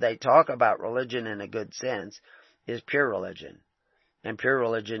Bible where they talk about religion in a good sense is pure religion. And pure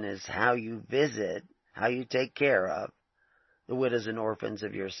religion is how you visit, how you take care of the widows and orphans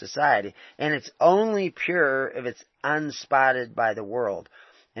of your society. And it's only pure if it's unspotted by the world.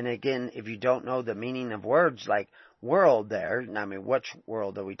 And again, if you don't know the meaning of words like world there, which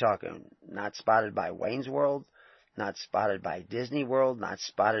world are we talking? Not spotted by Wayne's World, not spotted by Disney World, not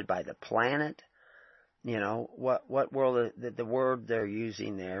spotted by the planet. What world, the word they're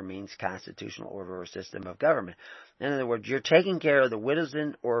using there means constitutional order or system of government. In other words, you're taking care of the widows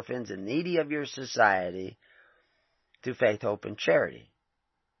and orphans and needy of your society through faith, hope, and charity.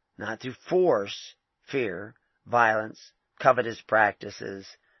 Not through force, fear, violence, covetous practices,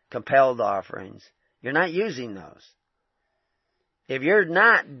 compelled offerings. You're not using those. If you're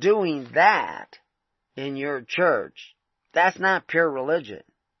not doing that in your church, that's not pure religion.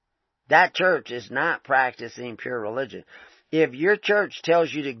 That church is not practicing pure religion. If your church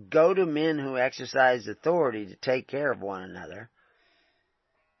tells you to go to men who exercise authority to take care of one another,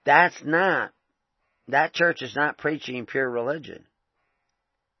 that church is not preaching pure religion.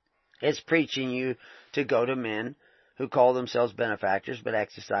 It's preaching you to go to men who call themselves benefactors but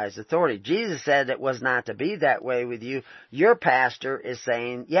exercise authority. Jesus said it was not to be that way with you. Your pastor is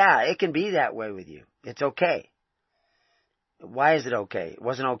saying, yeah, it can be that way with you. It's okay. Why is it okay? It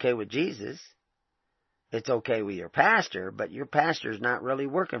wasn't okay with Jesus. It's okay with your pastor, but your pastor's not really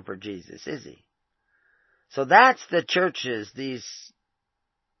working for Jesus, is he? So that's the churches these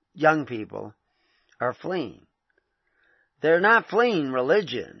young people are fleeing. They're not fleeing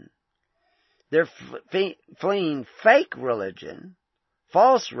religion. They're fleeing fake religion,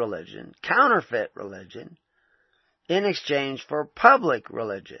 false religion, counterfeit religion, in exchange for public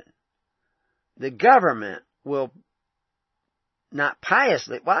religion. The government will not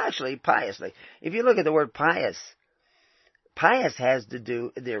piously, piously. If you look at the word pious, pious has to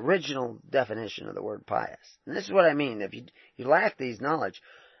do, the original definition of the word pious. And this is what I mean. If you lack these knowledge,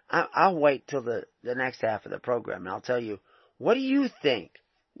 I'll wait till the next half of the program and I'll tell you, what do you think?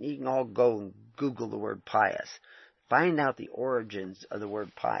 You can all go and Google the word pious. Find out the origins of the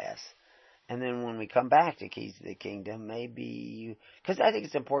word pious. And then when we come back to Keys to the Kingdom, maybe you, because I think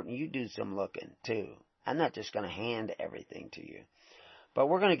it's important you do some looking too. I'm not just going to hand everything to you. But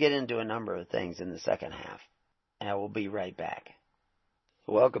we're going to get into a number of things in the second half. And we'll be right back.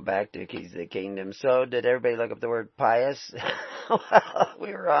 Welcome back to Keys to the Kingdom. So, did everybody look up the word pious? Well,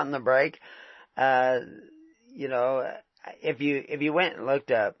 we were on the break. You know, if you went and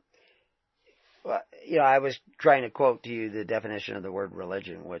looked up, well, you know, I was trying to quote to you the definition of the word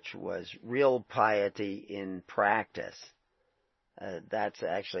religion, which was real piety in practice. That's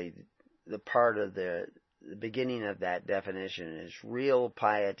actually the part of the beginning of that definition is real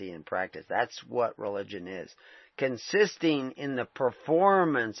piety in practice. That's what religion is. Consisting in the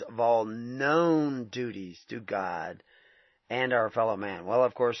performance of all known duties to God and our fellow man. Well,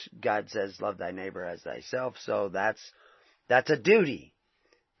 of course, God says, love thy neighbor as thyself, so that's a duty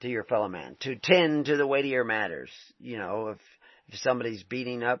to your fellow man, to tend to the weightier matters. You know, if somebody's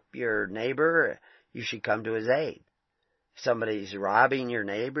beating up your neighbor, you should come to his aid. If somebody's robbing your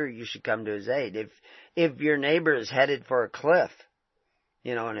neighbor, you should come to his aid. If your neighbor is headed for a cliff,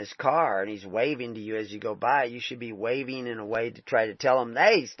 you know, in his car, and he's waving to you as you go by, you should be waving in a way to try to tell him,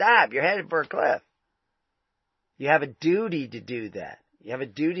 hey, stop, you're headed for a cliff. You have a duty to do that. You have a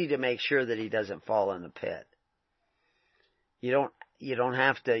duty to make sure that he doesn't fall in the pit. You don't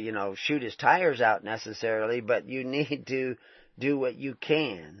have to, you know, shoot his tires out necessarily, but you need to do what you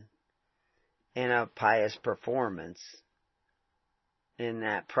can in a pious performance in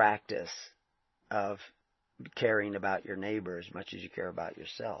that practice of caring about your neighbor as much as you care about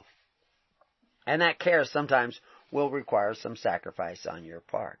yourself. And that care sometimes will require some sacrifice on your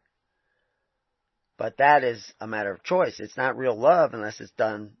part. But that is a matter of choice. It's not real love unless it's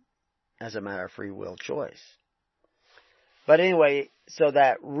done as a matter of free will choice. But anyway, so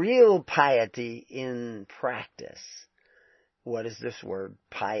that real piety in practice, what does this word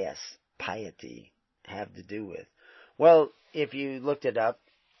piety have to do with? Well, if you looked it up,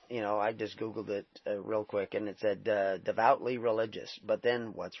 you know, I just Googled it real quick, and it said devoutly religious. But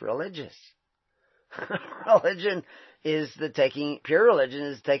then, what's religious? Religion is pure religion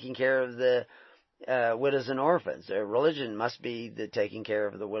is taking care of the widows and orphans. Religion must be the taking care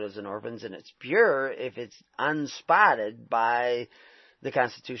of the widows and orphans, and it's pure if it's unspotted by the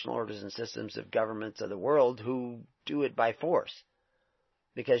constitutional orders and systems of governments of the world who do it by force.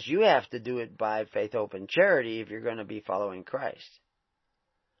 Because you have to do it by faith, hope, and charity if you're going to be following Christ.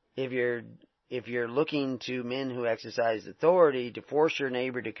 If you're looking to men who exercise authority to force your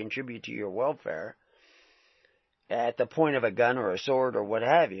neighbor to contribute to your welfare at the point of a gun or a sword or what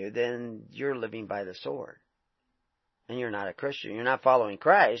have you, then you're living by the sword. And you're not a Christian. You're not following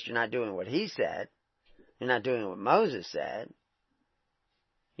Christ. You're not doing what he said. You're not doing what Moses said.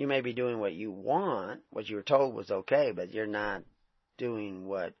 You may be doing what you want, what you were told was okay, but you're not doing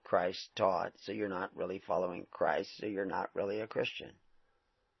what Christ taught, so you're not really following Christ, so you're not really a Christian.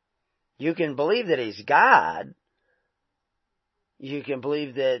 You can believe that he's God. You can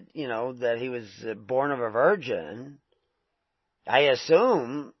believe that, you know, that he was born of a virgin. I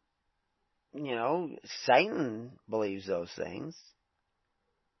assume, you know, Satan believes those things,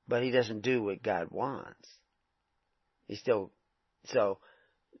 but he doesn't do what God wants. So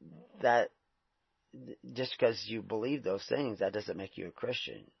that, just because you believe those things, that doesn't make you a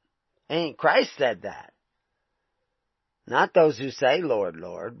Christian. And Christ said that. Not those who say, Lord,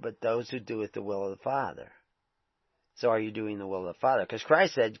 Lord, but those who doeth the will of the Father. So are you doing the will of the Father? Because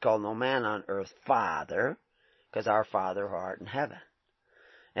Christ said, call no man on earth Father, because our Father who art in heaven.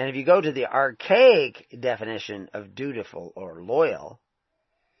 And if you go to the archaic definition of dutiful or loyal,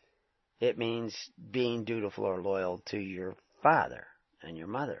 it means being dutiful or loyal to your father and your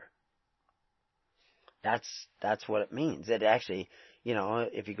mother. That's what it means. It actually, you know,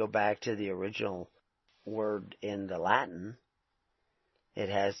 if you go back to the original word in the Latin, it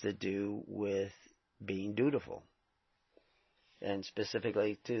has to do with being dutiful. And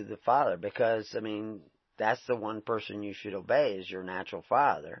specifically to the father, because, I mean, that's the one person you should obey is your natural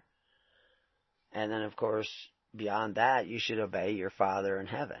father. And then, of course, beyond that, you should obey your Father in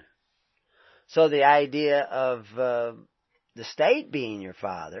heaven. So the idea of the state being your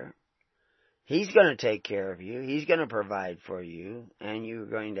father, he's going to take care of you, he's going to provide for you, and you're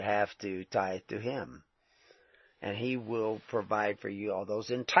going to have to tithe to him. And he will provide for you all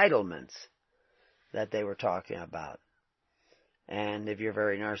those entitlements that they were talking about. And if you're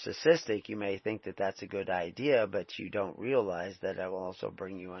very narcissistic, you may think that that's a good idea, but you don't realize that it will also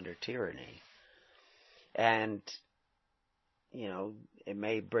bring you under tyranny. And, you know, it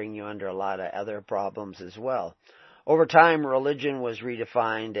may bring you under a lot of other problems as well. Over time, religion was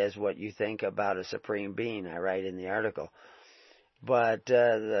redefined as what you think about a supreme being, I write in the article. But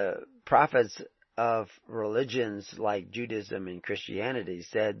the prophets of religions like Judaism and Christianity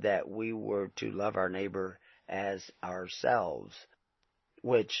said that we were to love our neighbor as ourselves,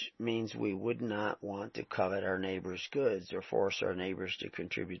 which means we would not want to covet our neighbor's goods or force our neighbors to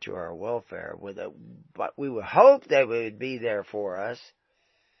contribute to our welfare. But we would hope they would be there for us,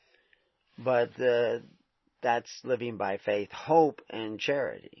 but that's living by faith, hope, and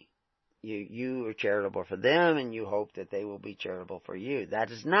charity. You are charitable for them, and you hope that they will be charitable for you. That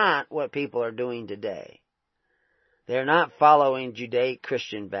is not what people are doing today. They're not following Judaic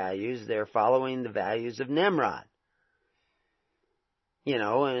Christian values. They're following the values of Nimrod.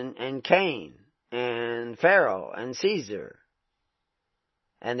 And Cain, and Pharaoh, and Caesar.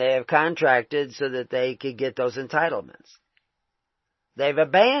 And they have contracted so that they could get those entitlements. They've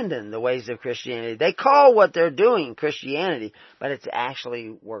abandoned the ways of Christianity. They call what they're doing Christianity, but it's actually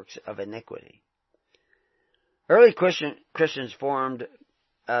works of iniquity. Early Christians formed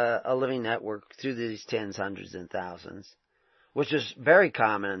a living network through these tens, hundreds, and thousands, which was very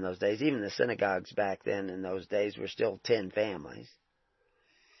common in those days. Even the synagogues back then in those days were still 10 families.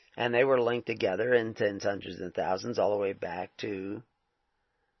 And they were linked together in tens, hundreds, and thousands all the way back to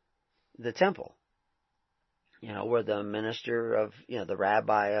the temple. Where the minister of, the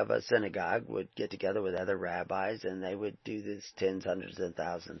rabbi of a synagogue would get together with other rabbis and they would do this tens, hundreds, and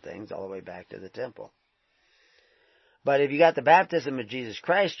thousands things all the way back to the temple. But if you got the baptism of Jesus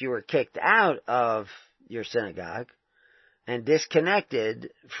Christ, you were kicked out of your synagogue and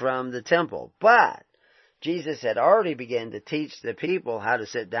disconnected from the temple. But Jesus had already begun to teach the people how to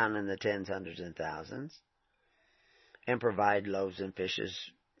sit down in the tens, hundreds, and thousands and provide loaves and fishes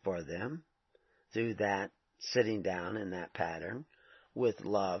for them through that sitting down in that pattern with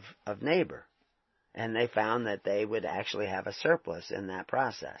love of neighbor. And they found that they would actually have a surplus in that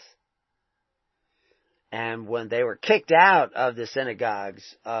process. And when they were kicked out of the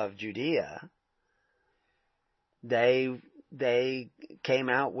synagogues of Judea, they came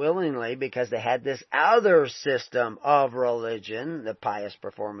out willingly because they had this other system of religion, the pious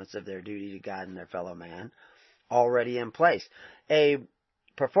performance of their duty to God and their fellow man, already in place. A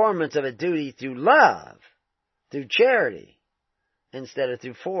performance of a duty through love, through charity, instead of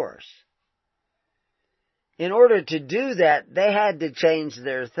through force. In order to do that, they had to change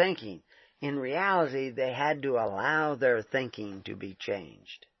their thinking. In reality, they had to allow their thinking to be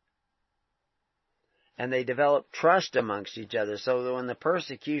changed. And they developed trust amongst each other so that when the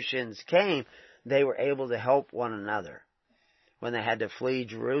persecutions came, they were able to help one another. When they had to flee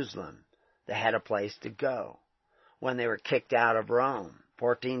Jerusalem, they had a place to go. When they were kicked out of Rome,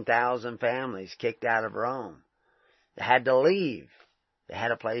 14,000 families kicked out of Rome. They had to leave. They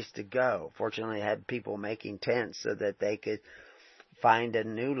had a place to go. Fortunately, they had people making tents so that they could find a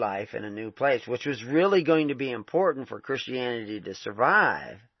new life in a new place, which was really going to be important for Christianity to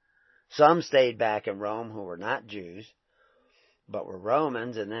survive. Some stayed back in Rome who were not Jews, but were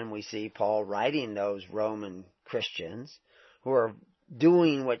Romans, and then we see Paul writing those Roman Christians who are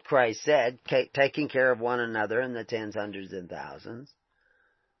doing what Christ said, taking care of one another in the tens, hundreds, and thousands.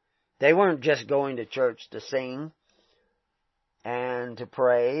 They weren't just going to church to sing and to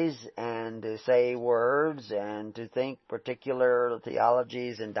praise and to say words and to think particular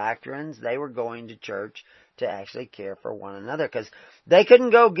theologies and doctrines. They were going to church to actually care for one another because they couldn't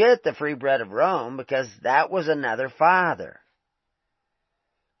go get the free bread of Rome because that was another father.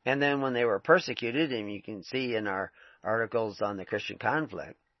 And then when they were persecuted, and you can see in our articles on the Christian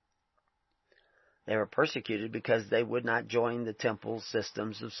conflict, they were persecuted because they would not join the temple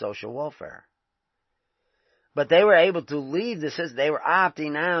systems of social welfare. But they were able to leave the system. They were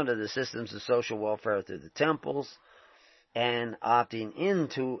opting out of the systems of social welfare through the temples and opting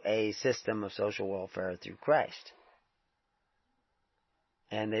into a system of social welfare through Christ.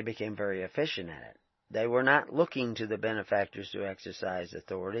 And they became very efficient at it. They were not looking to the benefactors to exercise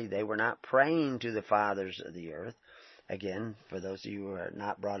authority. They were not praying to the fathers of the earth. Again, for those of you who are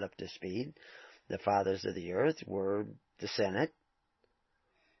not brought up to speed, the fathers of the earth were the Senate,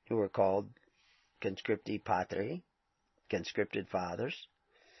 who were called conscripti patri, conscripted fathers,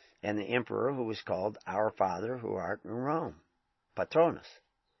 and the emperor, who was called Our Father who art in Rome, Patronus.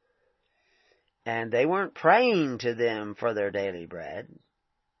 And they weren't praying to them for their daily bread,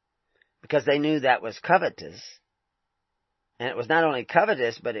 because they knew that was covetous. And it was not only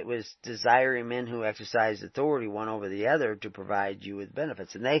covetous, but it was desiring men who exercised authority one over the other to provide you with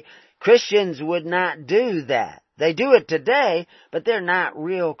benefits. And Christians would not do that. They do it today, but they're not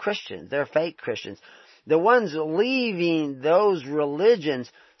real Christians. They're fake Christians. The ones leaving those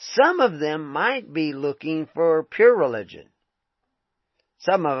religions, some of them might be looking for pure religion.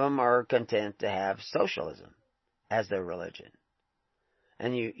 Some of them are content to have socialism as their religion.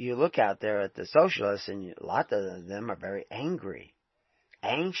 And you look out there at the socialists, and a lot of them are very angry,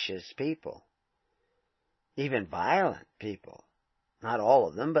 anxious people, even violent people. Not all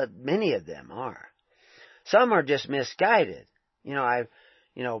of them, but many of them are. Some are just misguided.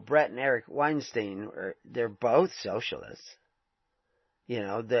 Brett and Eric Weinstein, they're both socialists.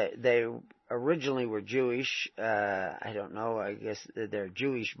 They originally were Jewish. I don't know, I guess they're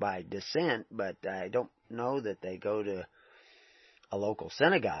Jewish by descent, but I don't know that they go to a local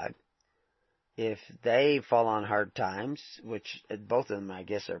synagogue. If they fall on hard times, which both of them, I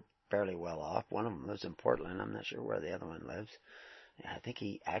guess, are fairly well off. One of them lives in Portland. I'm not sure where the other one lives. I think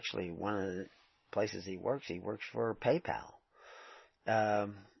one of the places he works for PayPal.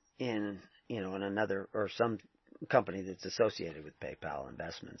 In another, or some company that's associated with PayPal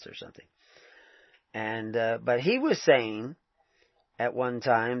Investments or something. And, but he was saying at one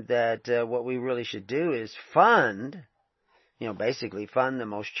time that, what we really should do is basically fund the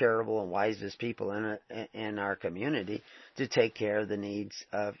most charitable and wisest people in our community to take care of the needs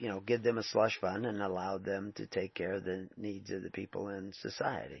of, give them a slush fund and allow them to take care of the needs of the people in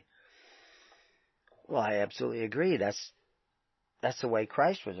society. Well, I absolutely agree. That's the way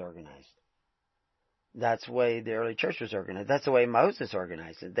Christ was organized. That's the way the early church was organized. That's the way Moses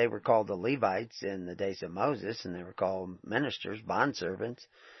organized it. They were called the Levites in the days of Moses, and they were called ministers, bondservants,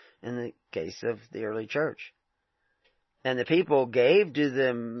 in the case of the early church. And the people gave to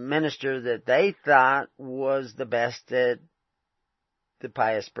the minister that they thought was the best at the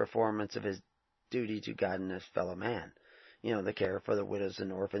pious performance of his duty to God and his fellow man. The care for the widows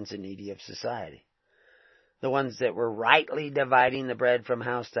and orphans and needy of society. The ones that were rightly dividing the bread from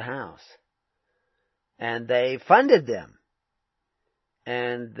house to house. And they funded them.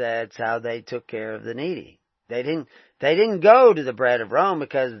 And that's how they took care of the needy. They didn't go to the bread of Rome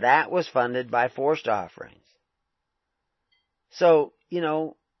because that was funded by forced offerings. So,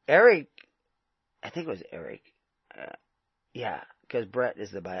 Eric, I think it was Eric, because Brett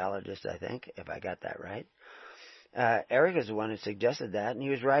is the biologist, I think, if I got that right. Eric is the one who suggested that, and he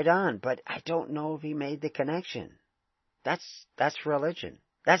was right on, but I don't know if he made the connection. That's religion.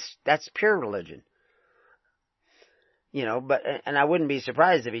 That's pure religion. And I wouldn't be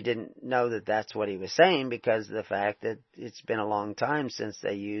surprised if he didn't know that that's what he was saying, because of the fact that it's been a long time since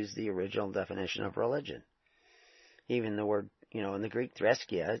they used the original definition of religion. Even the word, in the Greek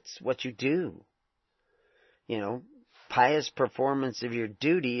threskia, it's what you do. Pious performance of your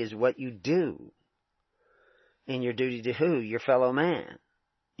duty is what you do. And your duty to who? Your fellow man.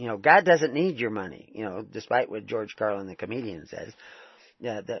 God doesn't need your money, despite what George Carlin, the comedian, says.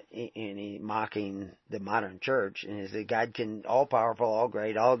 And he mocking the modern church, and he said God can, all powerful, all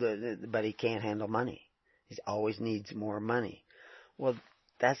great, but he can't handle money. He always needs more money. Well,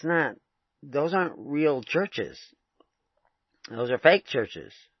 those aren't real churches. Those are fake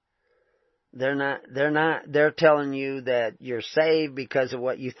churches. They're telling you that you're saved because of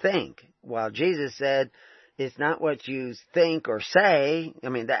what you think. While Jesus said, it's not what you think or say.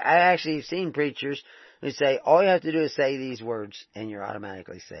 I actually have seen preachers who say, all you have to do is say these words and you're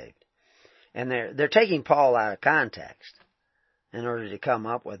automatically saved. And they're taking Paul out of context in order to come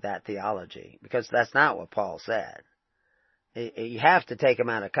up with that theology, because that's not what Paul said. You have to take him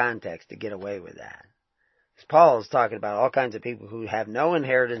out of context to get away with that. Paul is talking about all kinds of people who have no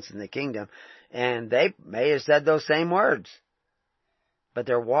inheritance in the kingdom, and they may have said those same words. But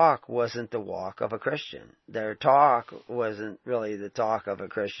their walk wasn't the walk of a Christian. Their talk wasn't really the talk of a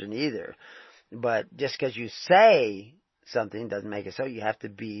Christian either. But just because you say something doesn't make it so. You have to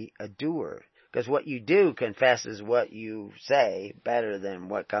be a doer. Because what you do confesses what you say better than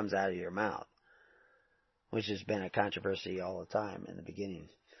what comes out of your mouth. Which has been a controversy all the time in the beginning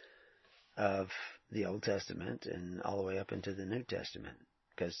of the Old Testament and all the way up into the New Testament.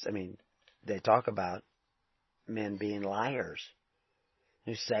 Because, they talk about men being liars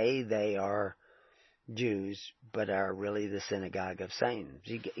who say they are Jews but are really the synagogue of Satan.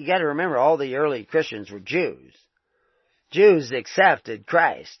 You got to remember, all the early Christians were Jews. Jews accepted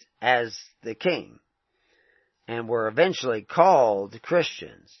Christ as the king and were eventually called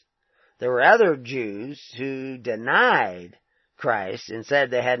Christians. There were other Jews who denied Christ and said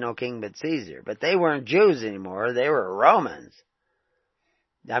they had no king but Caesar. But they weren't Jews anymore. They were Romans.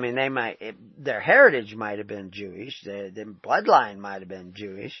 Their heritage might have been Jewish. Their bloodline might have been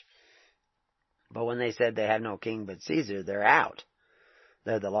Jewish. But when they said they have no king but Caesar, they're out.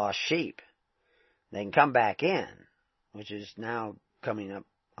 They're the lost sheep. They can come back in, which is now coming up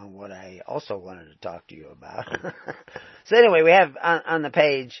on what I also wanted to talk to you about. So anyway, we have on the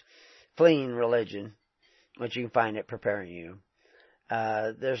page, Fleeing Religion, which you can find at Preparing You.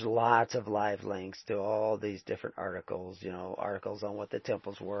 There's lots of live links to all these different articles, articles on what the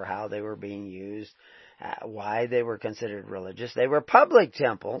temples were, how they were being used, why they were considered religious. They were public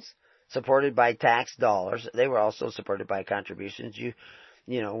temples supported by tax dollars. They were also supported by contributions.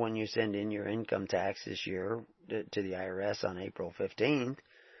 When you send in your income tax this year to the IRS on April 15th,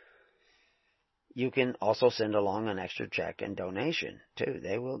 you can also send along an extra check and donation too.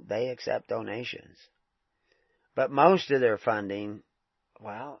 They accept donations. But most of their funding,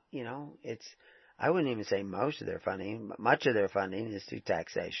 I wouldn't even say most of their funding, but much of their funding is through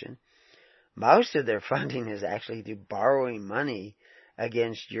taxation. Most of their funding is actually through borrowing money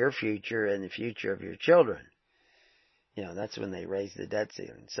against your future and the future of your children. That's when they raise the debt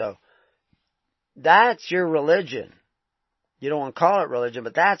ceiling. So, that's your religion. You don't want to call it religion,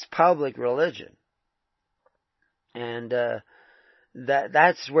 but that's public religion. And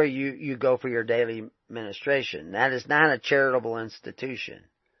that's where you go for your daily ministration. That is not a charitable institution.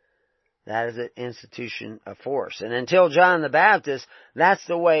 That is an institution of force. And until John the Baptist, that's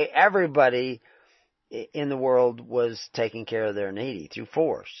the way everybody in the world was taking care of their needy, through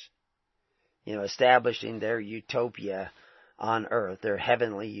force. Establishing their utopia on earth, their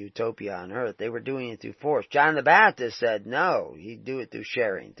heavenly utopia on earth. They were doing it through force. John the Baptist said no, he'd do it through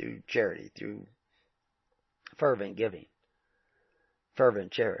sharing, through charity, through fervent giving,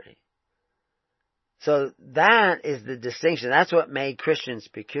 fervent charity. So that is the distinction. That's what made Christians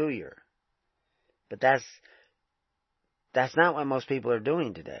peculiar. But that's not what most people are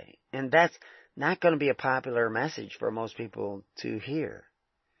doing today. And that's not going to be a popular message for most people to hear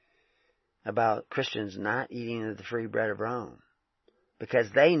about Christians not eating of the free bread of Rome. Because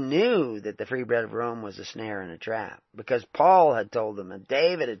they knew that the free bread of Rome was a snare and a trap. Because Paul had told them, and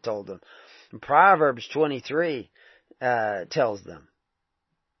David had told them, and Proverbs 23 tells them.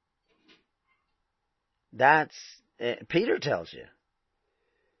 Peter tells you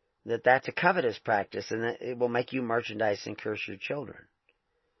that that's a covetous practice and that it will make you merchandise and curse your children.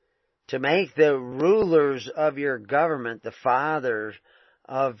 To make the rulers of your government the fathers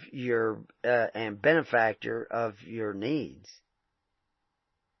of your and benefactor of your needs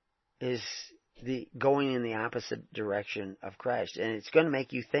is the going in the opposite direction of Christ. And it's going to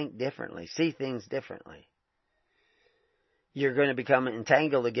make you think differently, see things differently. You're going to become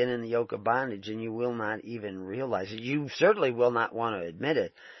entangled again in the yoke of bondage, and you will not even realize it. You certainly will not want to admit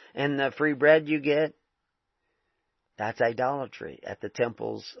it. And the free bread you get, that's idolatry at the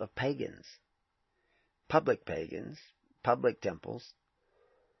temples of pagans. Public pagans, public temples.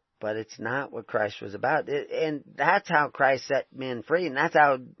 But it's not what Christ was about. And that's how Christ set men free, and that's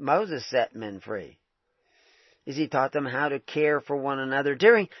how Moses set men free. Is he taught them how to care for one another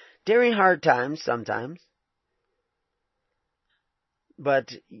during hard times sometimes.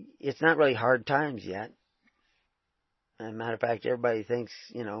 But it's not really hard times yet. As a matter of fact, everybody thinks,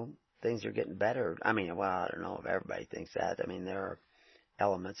 things are getting better. I don't know if everybody thinks that. There are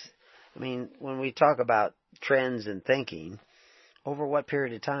elements. When we talk about trends in thinking, over what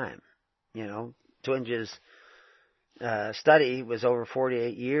period of time? Twinge's study was over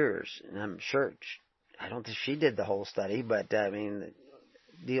 48 years. And I'm sure, I don't think she did the whole study, but dealing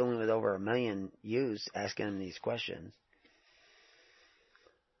with over 1 million youths, asking them these questions.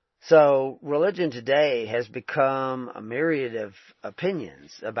 So, religion today has become a myriad of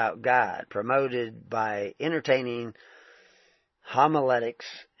opinions about God, promoted by entertaining homiletics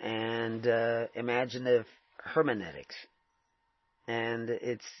and imaginative hermeneutics. And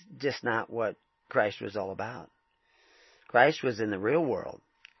it's just not what Christ was all about. Christ was in the real world.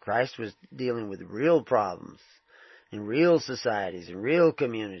 Christ was dealing with real problems in real societies, in real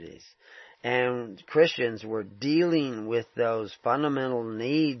communities. And Christians were dealing with those fundamental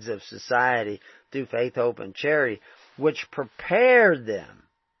needs of society through faith, hope, and charity, which prepared them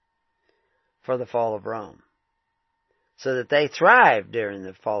for the fall of Rome. So that they thrived during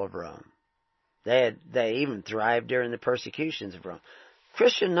the fall of Rome. They even thrived during the persecutions of Rome.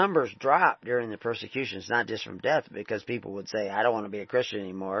 Christian numbers dropped during the persecutions, not just from death, because people would say, I don't want to be a Christian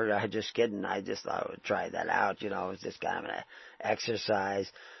anymore. I'm just kidding. I just thought I would try that out. It's just kind of an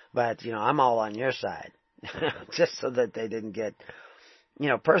exercise. But, I'm all on your side. Just so that they didn't get,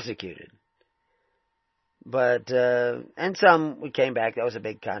 persecuted. But, and some, we came back. That was a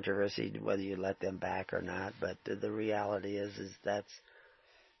big controversy, whether you let them back or not. But the reality is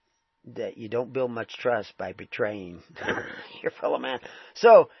that you don't build much trust by betraying your fellow man.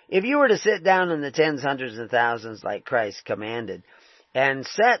 So, if you were to sit down in the tens, hundreds, and thousands like Christ commanded, and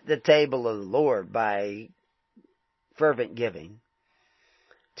set the table of the Lord by fervent giving,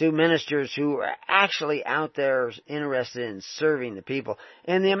 to ministers who are actually out there interested in serving the people.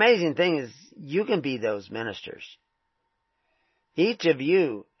 And the amazing thing is, you can be those ministers. Each of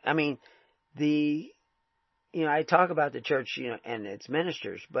you, I mean, I talk about the church, and its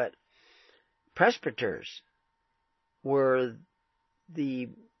ministers, but presbyters were the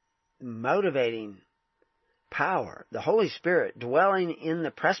motivating power. The Holy Spirit dwelling in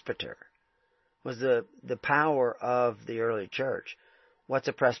the presbyter was the power of the early church. What's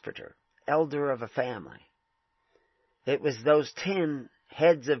a presbyter? Elder of a family. It was those 10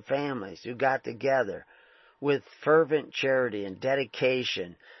 heads of families who got together with fervent charity and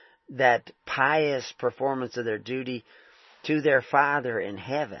dedication, that pious performance of their duty to their Father in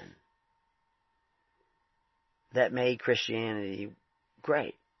heaven, that made Christianity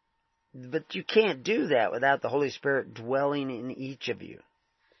great. But you can't do that without the Holy Spirit dwelling in each of you.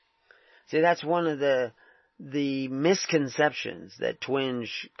 See, that's one of the misconceptions that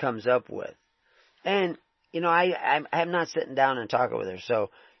Twinge comes up with. And, I'm not sitting down and talking with her, so,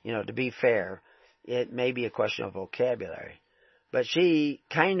 to be fair, it may be a question of vocabulary. But she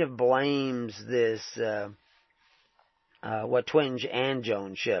kind of blames this, what Twinge and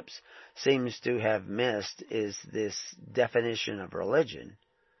Joan Ships seems to have missed is this definition of religion,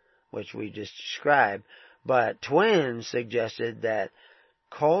 which we just described. But Twinge suggested that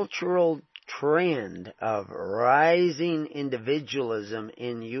cultural trend of rising individualism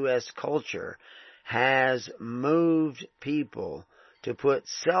in U.S. culture has moved people to put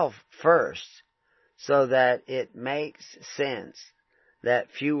self first, so that it makes sense that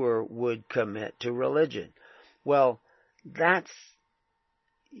fewer would commit to religion. Well,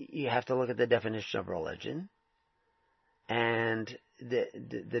 you have to look at the definition of religion and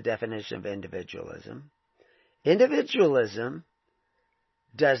the definition of individualism. Individualism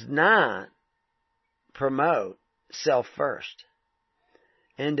does not promote self first.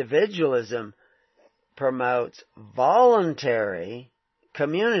 Individualism promotes voluntary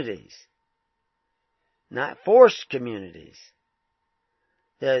communities, not forced communities.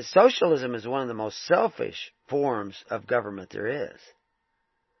 Socialism is one of the most selfish forms of government there is.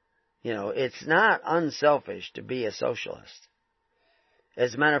 It's not unselfish to be a socialist.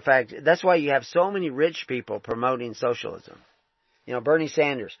 As a matter of fact, that's why you have so many rich people promoting socialism. Bernie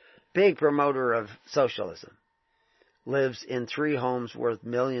Sanders, big promoter of socialism, lives in 3 homes worth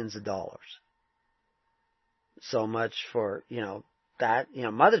millions of dollars. So much for, that.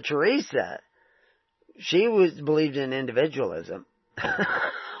 Mother Teresa, she believed in individualism,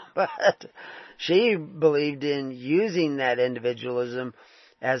 but she believed in using that individualism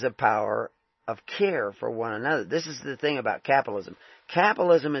as a power of care for one another. This is the thing about capitalism.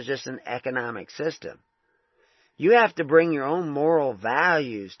 Capitalism is just an economic system. You have to bring your own moral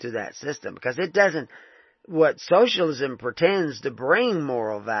values to that system, because it doesn't, what socialism pretends to bring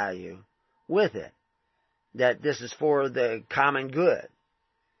moral value with it, that this is for the common good,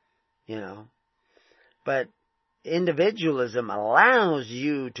 But individualism allows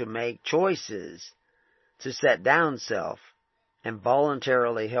you to make choices to set down self and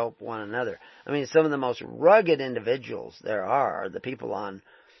voluntarily help one another. I mean, some of the most rugged individuals there are the people on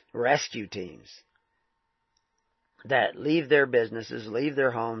rescue teams that leave their businesses, leave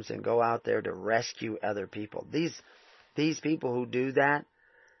their homes, and go out there to rescue other people. These people who do that,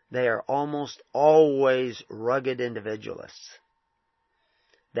 they are almost always rugged individualists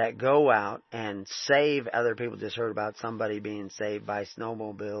that go out and save other people. Just heard about somebody being saved by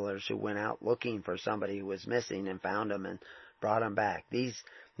snowmobilers who went out looking for somebody who was missing and found them and brought them back. These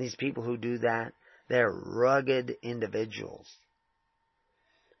people who do that, they're rugged individuals.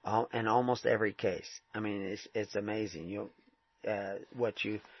 In almost every case. I mean, it's amazing.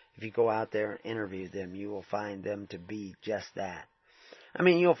 If you go out there and interview them, you will find them to be just that. I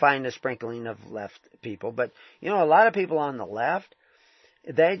mean, you'll find a sprinkling of left people, but a lot of people on the left,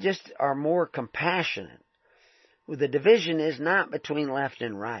 they just are more compassionate. The division is not between left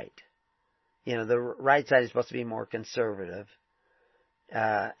and right. The right side is supposed to be more conservative,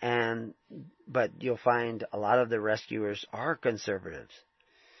 but you'll find a lot of the rescuers are conservatives.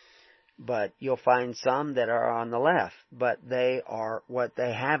 But you'll find some that are on the left, but they are what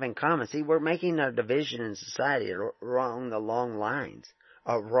they have in common. See, we're making a division in society along the wrong lines.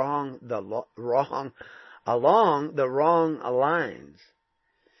 Along the wrong lines.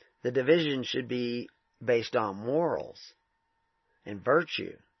 The division should be based on morals and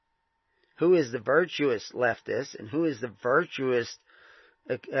virtue. Who is the virtuous leftist and who is the virtuous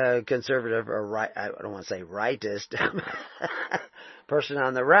conservative or right? I don't want to say rightist person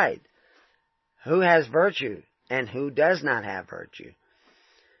on the right. Who has virtue and who does not have virtue?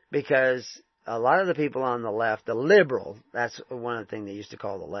 Because a lot of the people on the left, the liberal, that's one of the things they used to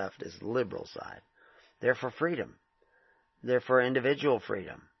call the left, is the liberal side. They're for freedom. They're for individual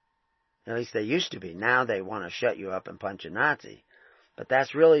freedom. At least they used to be. Now they want to shut you up and punch a Nazi. But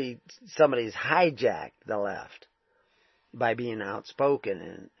that's really somebody's hijacked the left by being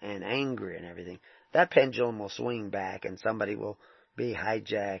outspoken and angry and everything. That pendulum will swing back and somebody will be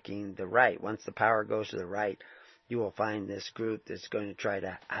hijacking the right. Once the power goes to the right, you will find this group that's going to try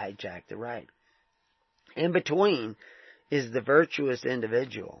to hijack the right. In between is the virtuous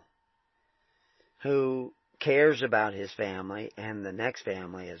individual who cares about his family and the next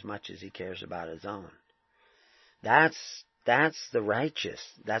family as much as he cares about his own. That's the righteous.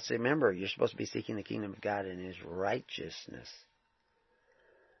 Remember, you're supposed to be seeking the kingdom of God and His righteousness.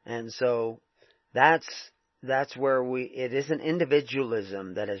 And so, that's where it isn't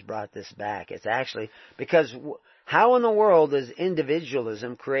individualism that has brought this back. It's actually, because how in the world is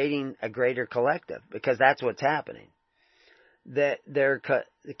individualism creating a greater collective? Because that's what's happening. That their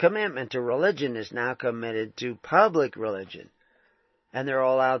commitment to religion is now committed to public religion. And they're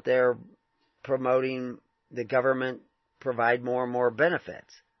all out there promoting the government provide more and more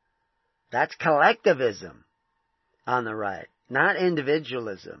benefits. That's collectivism on the right, not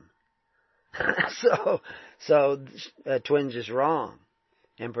individualism. So Twins is wrong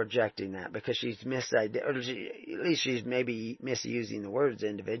in projecting that, because she's at least she's maybe misusing the words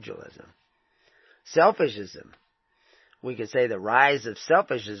individualism. Selfishism. We could say the rise of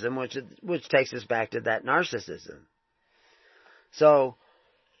selfishism, which takes us back to that narcissism. So,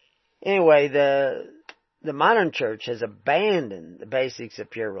 anyway, the modern church has abandoned the basics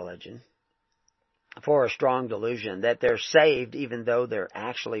of pure religion for a strong delusion that they're saved even though they're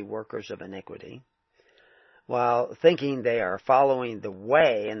actually workers of iniquity, while thinking they are following the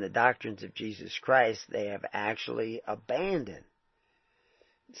way and the doctrines of Jesus Christ. They have actually abandoned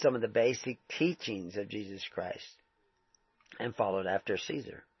some of the basic teachings of Jesus Christ and followed after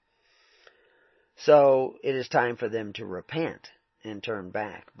Caesar. So it is time for them to repent and turn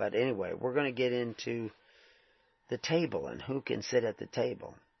back. But anyway, we're going to get into the table and who can sit at the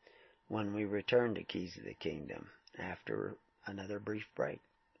table when we return to Keys of the Kingdom after another brief break.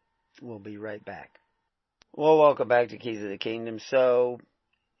 We'll be right back. Well, welcome back to Keys of the Kingdom. So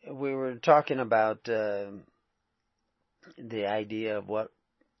we were talking about the idea of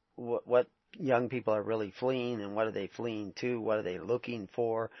what young people are really fleeing, and what are they fleeing to, what are they looking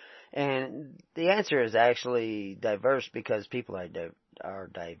for. And the answer is actually diverse, because people are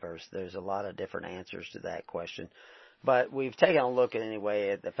diverse. There's a lot of different answers to that question. But we've taken a look anyway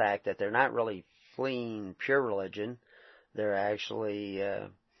at the fact that they're not really fleeing pure religion. They're actually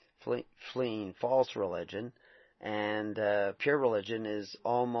fleeing false religion. And pure religion is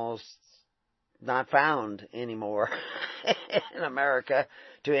almost not found anymore in America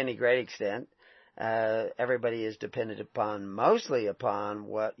to any great extent. Everybody is dependent mostly upon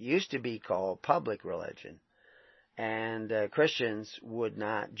what used to be called public religion. And Christians would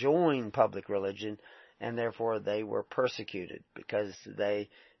not join public religion, and therefore they were persecuted, because they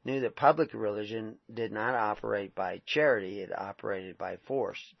knew that public religion did not operate by charity. It operated by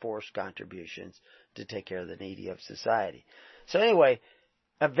forced contributions to take care of the needy of society. So anyway,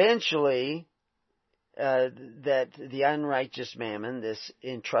 eventually, that the unrighteous mammon, this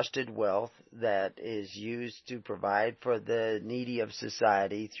entrusted wealth that is used to provide for the needy of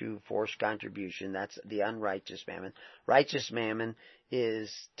society through forced contribution, that's the unrighteous mammon. Righteous mammon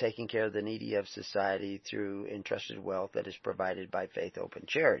is taking care of the needy of society through entrusted wealth that is provided by faith, hope, and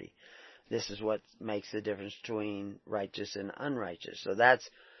charity. This is what makes the difference between righteous and unrighteous. So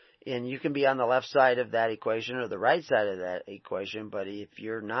and you can be on the left side of that equation or the right side of that equation, but if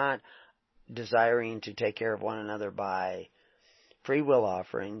you're not desiring to take care of one another by free will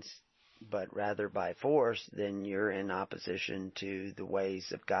offerings, but rather by force, then you're in opposition to the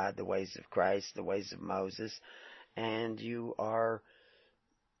ways of God, the ways of Christ, the ways of Moses, and you're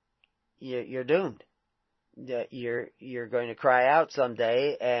doomed. You're going to cry out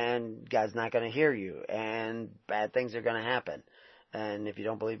someday, and God's not going to hear you, and bad things are going to happen. And if you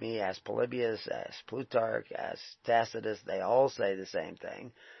don't believe me, ask Polybius, ask Plutarch, ask Tacitus. They all say the same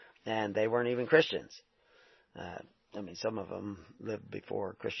thing. And they weren't even Christians. Some of them lived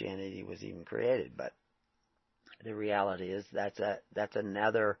before Christianity was even created. But the reality is that's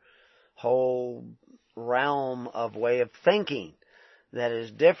another whole realm of way of thinking that is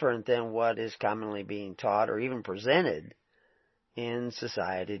different than what is commonly being taught or even presented in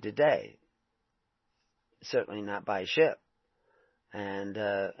society today. Certainly not by Shipp.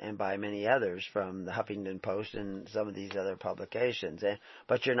 And by many others from the Huffington Post and some of these other publications.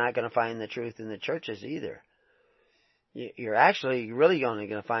 But you're not going to find the truth in the churches either. You're actually really only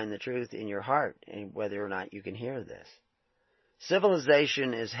going to find the truth in your heart, and whether or not you can hear this.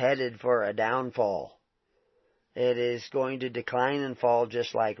 Civilization is headed for a downfall. it is going to decline and fall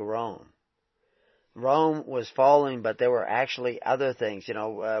just like Rome. Rome was falling, but there were actually other things.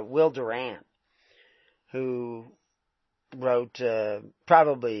 Will Durant, who wrote,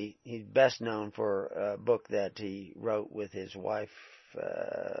 probably he's best known for a book that he wrote with his wife.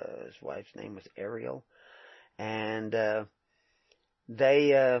 His wife's name was Ariel, and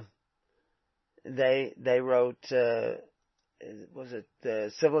they wrote. Was it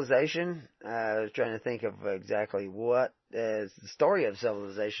Civilization? I was trying to think of exactly what. The Story of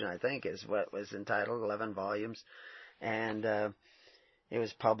Civilization, I think, is what was entitled, 11 volumes. And it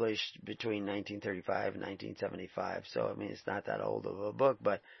was published between 1935 and 1975. So, I mean, it's not that old of a book.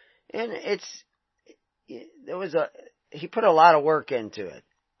 But, and he put a lot of work into it.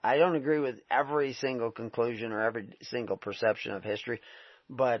 I don't agree with every single conclusion or every single perception of history.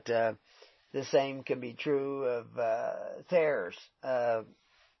 But, the same can be true of Thayer's,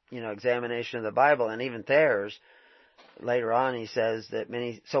 examination of the Bible. And even Thayer's, later on, he says that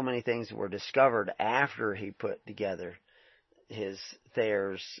so many things were discovered after he put together his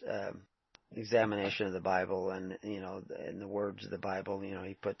Thayer's examination of the Bible and the words of the Bible.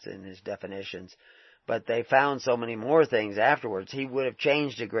 He puts in his definitions. But they found so many more things afterwards. He would have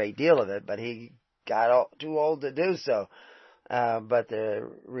changed a great deal of it, but he got too old to do so. But the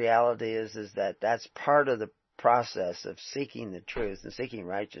reality is that that's part of the process of seeking the truth and seeking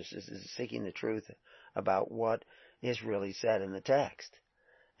righteousness, is seeking the truth about what is really said in the text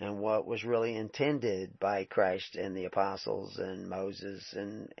and what was really intended by Christ and the apostles and Moses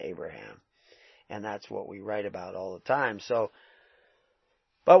and Abraham. And that's what we write about all the time.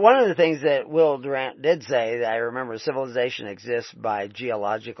 But one of the things that Will Durant did say, that I remember, civilization exists by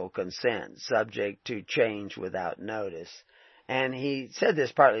geological consent, subject to change without notice. And he said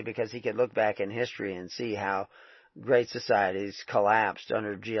this partly because he could look back in history and see how great societies collapsed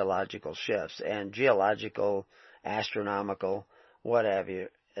under geological shifts and geological, astronomical, whatever.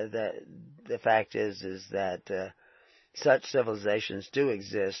 The fact is that such civilizations do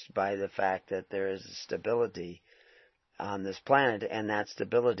exist by the fact that there is stability on this planet, and that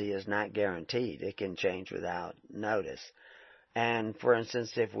stability is not guaranteed. It can change without notice. And for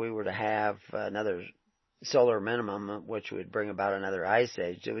instance, if we were to have another solar minimum, which would bring about another ice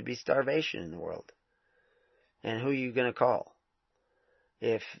age, it would be starvation in the world. And who are you going to call?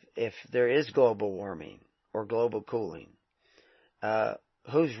 If there is global warming or global cooling,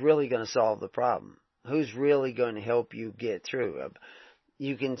 who's really going to solve the problem? Who's really going to help you get through?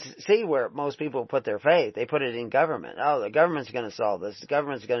 You can see where most people put their faith. They put it in government. Oh, the government's going to solve this. The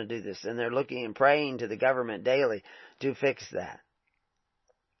government's going to do this. And they're looking and praying to the government daily to fix that.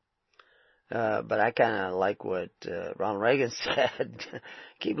 But I kind of like what Ronald Reagan said.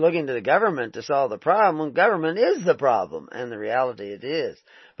 Keep looking to the government to solve the problem when government is the problem. And the reality it is.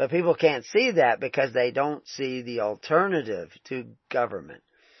 But people can't see that because they don't see the alternative to government.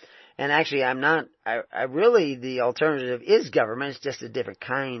 And actually, the alternative is government. It's just a different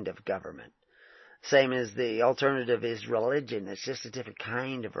kind of government. Same as the alternative is religion. It's just a different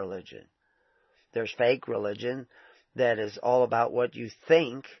kind of religion. There's fake religion that is all about what you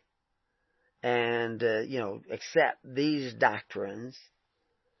think and, accept these doctrines,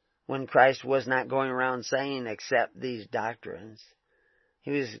 when Christ was not going around saying accept these doctrines.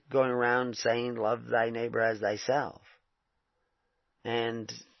 He was going around saying love thy neighbor as thyself.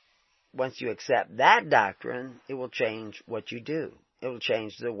 And once you accept that doctrine, it will change what you do. It will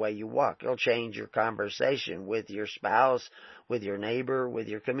change the way you walk. It will change your conversation with your spouse, with your neighbor, with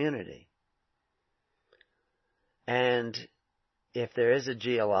your community. And if there is a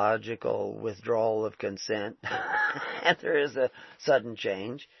geological withdrawal of consent, and there is a sudden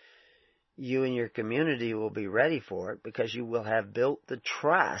change, you and your community will be ready for it because you will have built the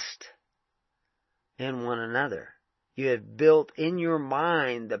trust in one another. You have built in your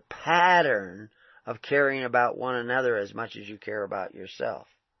mind the pattern of caring about one another as much as you care about yourself.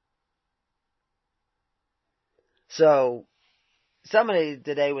 So, somebody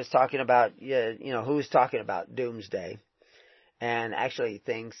today was talking about, who was talking about doomsday, and actually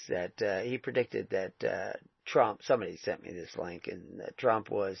thinks that he predicted that Trump, somebody sent me this link, and that Trump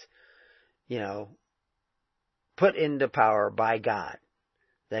was, put into power by God,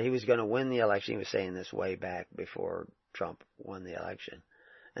 that he was going to win the election. He was saying this way back before Trump won the election.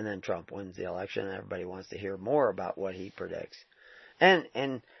 And then Trump wins the election, and everybody wants to hear more about what he predicts. And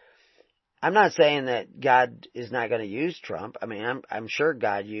I'm not saying that God is not going to use Trump. I mean, I'm sure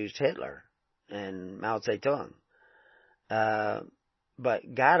God used Hitler and Mao Zedong.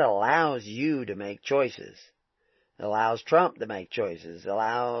 But God allows you to make choices. Allows Trump to make choices.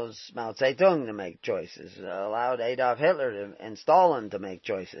 Allows Mao Zedong to make choices. Allowed Adolf Hitler and Stalin to make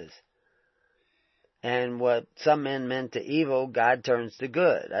choices. And what some men meant to evil, God turns to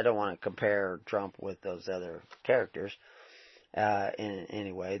good. I don't want to compare Trump with those other characters in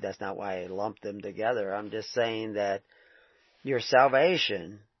any way. That's not why I lumped them together. I'm just saying that your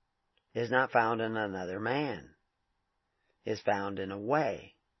salvation is not found in another man. It's found in a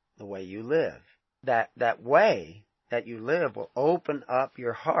way, the way you live. That way that you live will open up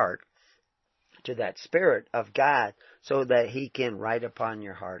your heart to that Spirit of God so that He can write upon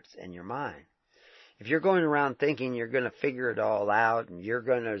your hearts and your mind. If you're going around thinking you're going to figure it all out and you're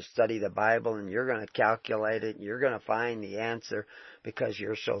going to study the Bible and you're going to calculate it and you're going to find the answer because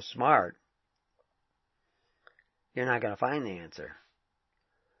you're so smart, you're not going to find the answer,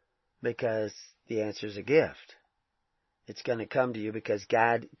 because the answer is a gift. It's going to come to you because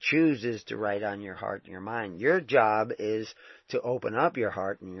God chooses to write on your heart and your mind. Your job is to open up your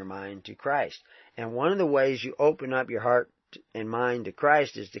heart and your mind to Christ. And one of the ways you open up your heart and mind to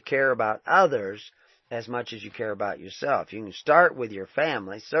Christ is to care about others as much as you care about yourself. You can start with your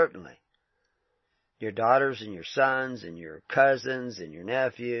family, certainly. Your daughters and your sons and your cousins and your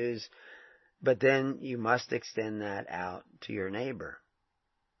nephews. But then you must extend that out to your neighbor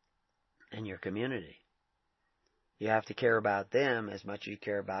and your community. You have to care about them as much as you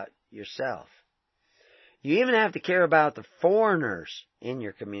care about yourself. You even have to care about the foreigners in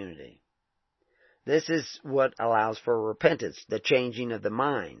your community. This is what allows for repentance, the changing of the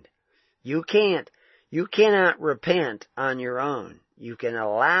mind. You cannot repent on your own. You can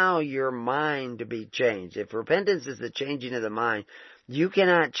allow your mind to be changed. If repentance is the changing of the mind, you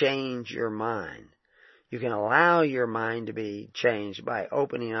cannot change your mind. You can allow your mind to be changed by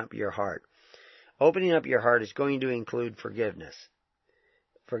opening up your heart. Opening up your heart is going to include forgiveness.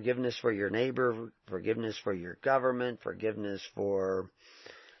 Forgiveness for your neighbor, forgiveness for your government, forgiveness for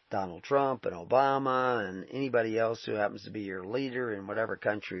Donald Trump and Obama and anybody else who happens to be your leader in whatever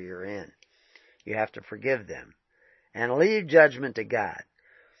country you're in. You have to forgive them. And leave judgment to God.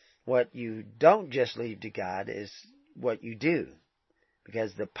 What you don't just leave to God is what you do.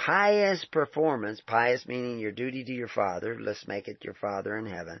 Because the pious performance, pious meaning your duty to your Father, let's make it your Father in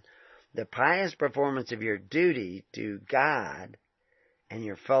heaven, the pious performance of your duty to God and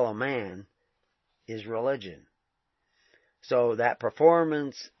your fellow man is religion. So that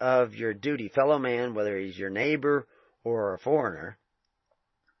performance of your duty, fellow man, whether he's your neighbor or a foreigner,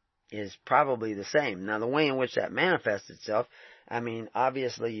 is probably the same. Now, the way in which that manifests itself,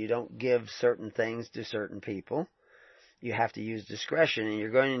 obviously you don't give certain things to certain people. You have to use discretion, and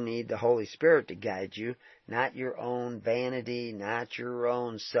you're going to need the Holy Spirit to guide you, not your own vanity, not your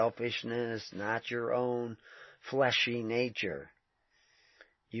own selfishness, not your own fleshy nature.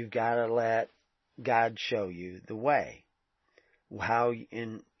 You've got to let God show you the way,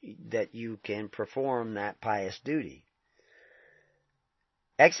 that you can perform that pious duty.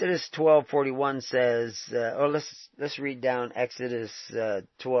 Exodus 12:41 says, let's read down Exodus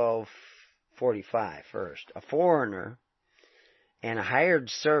 12:45 first. A foreigner and a hired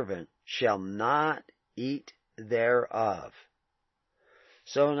servant shall not eat thereof.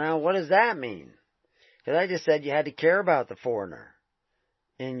 So now what does that mean? Because I just said you had to care about the foreigner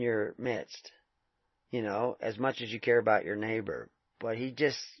in your midst, as much as you care about your neighbor. But he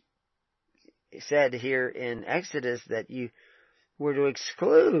just said here in Exodus that you were to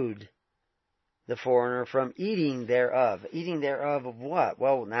exclude the foreigner from eating thereof. Eating thereof of what?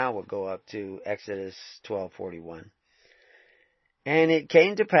 Well, now we'll go up to Exodus 12:41. And it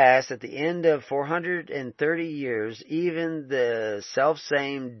came to pass at the end of 430 years, even the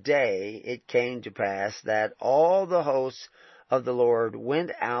selfsame day, it came to pass that all the hosts of the Lord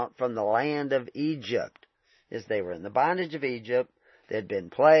went out from the land of Egypt. As they were in the bondage of Egypt, there had been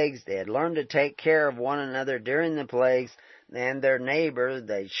plagues. They had learned to take care of one another during the plagues, and their neighbor,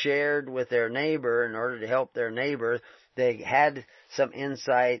 they shared with their neighbor in order to help their neighbor. They had some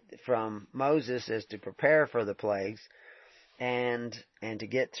insight from Moses as to prepare for the plagues and to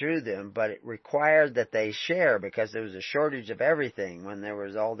get through them, but it required that they share because there was a shortage of everything when there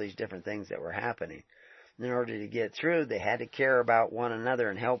was all these different things that were happening. In order to get through, they had to care about one another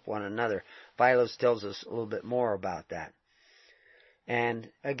and help one another. Philos tells us a little bit more about that. And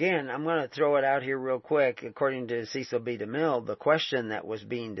again, I'm going to throw it out here real quick. According to Cecil B. DeMille, the question that was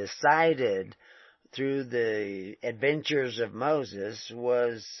being decided through the adventures of Moses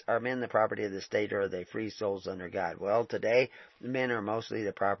was, are men the property of the state or are they free souls under God? Well, today, men are mostly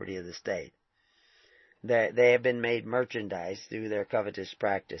the property of the state. They have been made merchandise through their covetous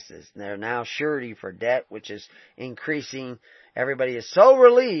practices. They're now surety for debt, which is increasing. Everybody is so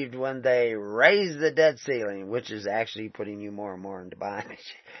relieved when they raise the debt ceiling, which is actually putting you more and more into bondage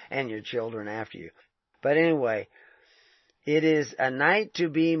and your children after you. But anyway, It is a night to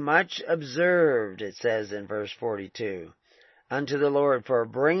be much observed, it says in verse 42, unto the Lord for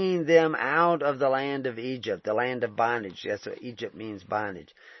bringing them out of the land of Egypt, the land of bondage. That's what Egypt means, bondage.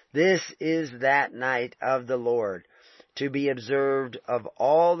 This is that night of the Lord, to be observed of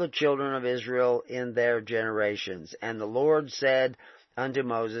all the children of Israel in their generations. And the Lord said unto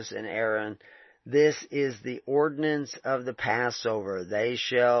Moses and Aaron, this is the ordinance of the Passover. They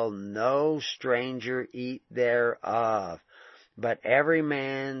shall no stranger eat thereof, but every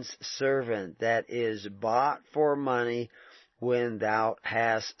man's servant that is bought for money, when thou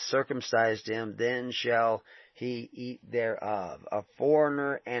hast circumcised him, then shall he eat thereof. A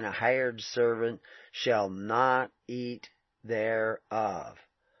foreigner and a hired servant shall not eat thereof.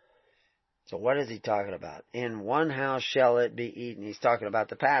 So what is he talking about? In one house shall it be eaten. He's talking about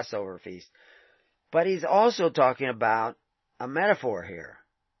the Passover feast. But he's also talking about a metaphor here.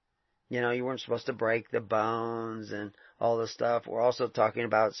 You know, you weren't supposed to break the bones and all this stuff. We're also talking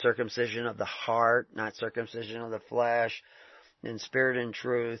about circumcision of the heart, not circumcision of the flesh, in spirit and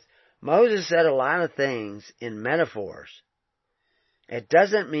truth. Moses said a lot of things in metaphors. It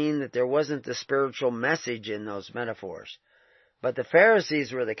doesn't mean that there wasn't the spiritual message in those metaphors. But the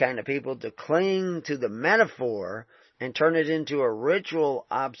Pharisees were the kind of people to cling to the metaphor and turn it into a ritual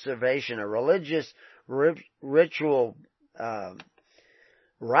observation, a religious ritual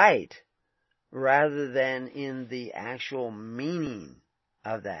rite, rather than in the actual meaning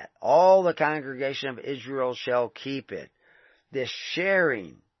of that. All the congregation of Israel shall keep it. This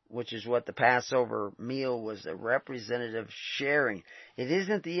sharing, which is what the Passover meal was, a representative sharing. It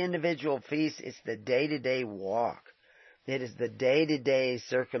isn't the individual feast, it's the day-to-day walk. It is the day-to-day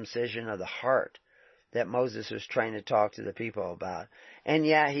circumcision of the heart that Moses was trying to talk to the people about. And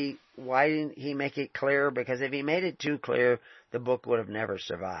yeah, why didn't he make it clear? Because if he made it too clear, the book would have never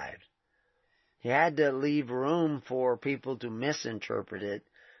survived. He had to leave room for people to misinterpret it,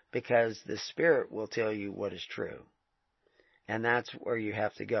 because the Spirit will tell you what is true. And that's where you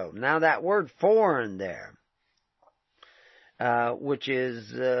have to go. Now that word foreign there, which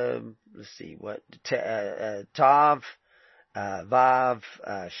is, let's see, what, Tav, Vav,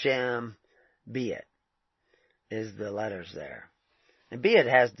 Shem, Beat, is the letters there. And Beat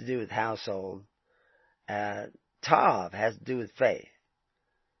has to do with household. Tav has to do with faith.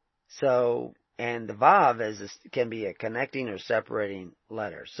 So, and the Vav can be a connecting or separating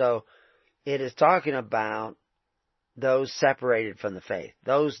letter. So, it is talking about those separated from the faith,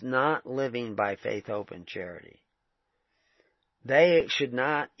 those not living by faith, hope, and charity. They should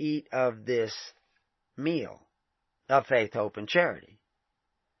not eat of this meal of faith, hope, and charity.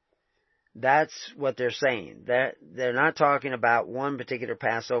 That's what they're saying. They're not talking about one particular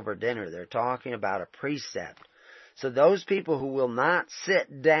Passover dinner. They're talking about a precept. So those people who will not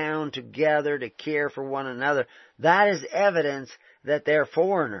sit down together to care for one another, that is evidence that they're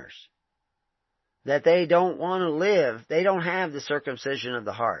foreigners. That they don't want to live, they don't have the circumcision of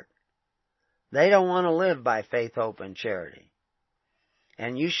the heart. They don't want to live by faith, hope, and charity.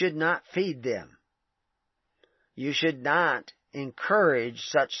 And you should not feed them. You should not encourage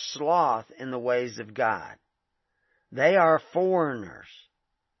such sloth in the ways of God. They are foreigners.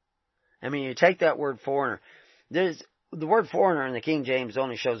 I mean, you take that word foreigner. The word foreigner in the King James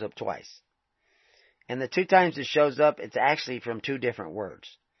only shows up twice. And the two times it shows up, it's actually from two different words.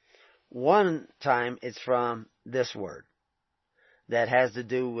 One time it's from this word that has to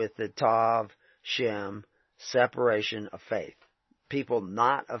do with the Tav, Shem, separation of faith. People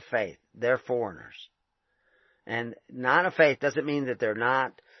not of faith, they're foreigners. And not of faith doesn't mean that they're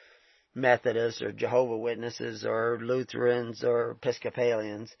not Methodists or Jehovah's Witnesses or Lutherans or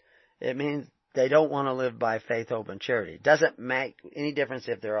Episcopalians. It means they don't want to live by faith, hope, and charity. It doesn't make any difference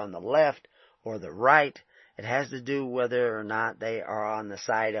if they're on the left or the right. It has to do whether or not they are on the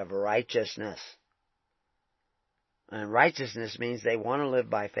side of righteousness. And righteousness means they want to live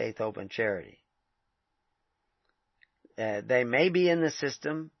by faith, hope, and charity. They may be in the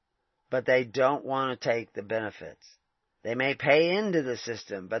system, but they don't want to take the benefits. They may pay into the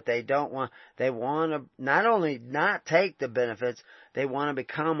system, but they want to not only not take the benefits, they want to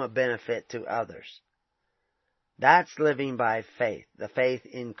become a benefit to others. That's living by faith, the faith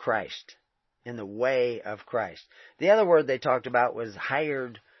in Christ, in the way of Christ. The other word they talked about was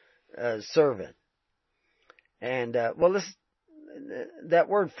hired servant. And, that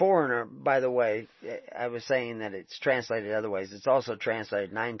word foreigner, by the way, I was saying that it's translated other ways. It's also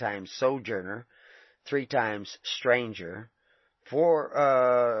translated 9 times sojourner, 3 times stranger,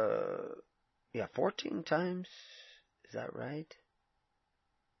 14 times. Is that right?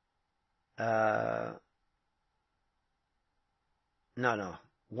 No.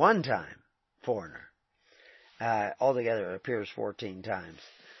 1 time foreigner. Altogether, it appears 14 times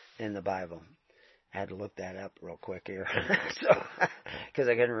in the Bible. I had to look that up real quick here, because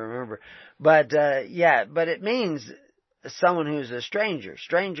I couldn't remember. But but it means someone who's a stranger.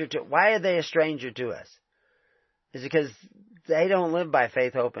 Why are they a stranger to us? Is because they don't live by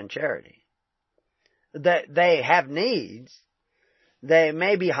faith, hope, and charity. They have needs. They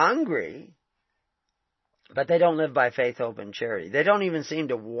may be hungry, but they don't live by faith, hope, and charity. They don't even seem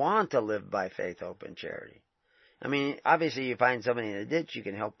to want to live by faith, hope, and charity. I mean, obviously you find somebody in a ditch, you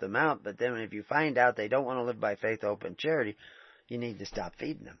can help them out, but then if you find out they don't want to live by faith, hope, and charity, you need to stop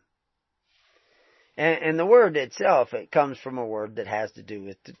feeding them. And the word itself, it comes from a word that has to do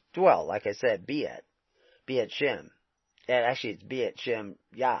with to dwell. Like I said, Biat Shem. Actually, it's Biat Shem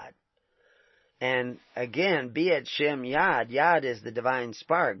Yad. And again, Biat Shem Yad. Yad is the divine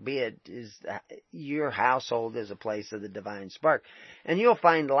spark. Biat is your household is a place of the divine spark. And you'll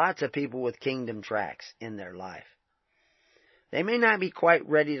find lots of people with kingdom tracks in their life. They may not be quite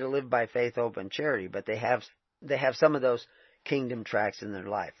ready to live by faith, hope, and charity, but they have some of those kingdom tracks in their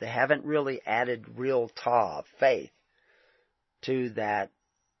life. They haven't really added real faith to that,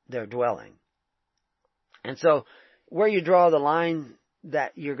 their dwelling. And so, where you draw the line,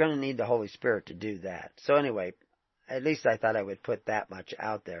 that you're going to need the Holy Spirit to do that. So anyway, at least I thought I would put that much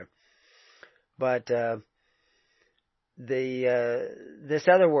out there. But this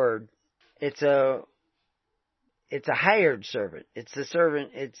other word, it's a hired servant. It's a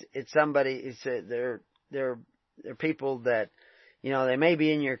servant. It's somebody. They're people that, they may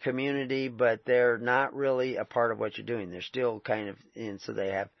be in your community, but they're not really a part of what you're doing. They're still kind of in. So they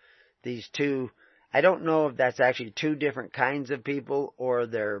have these two. I don't know if that's actually two different kinds of people, or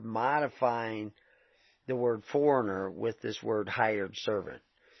they're modifying the word foreigner with this word hired servant.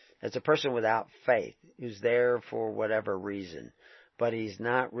 It's a person without faith who's there for whatever reason, but he's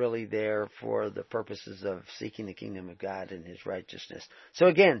not really there for the purposes of seeking the kingdom of God and His righteousness. So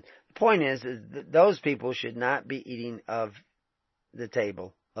again, the point is that those people should not be eating of the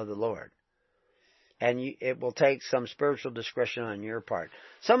table of the Lord. And it will take some spiritual discretion on your part.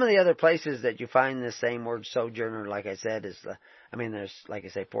 Some of the other places that you find this same word sojourner, like I said, there's, like I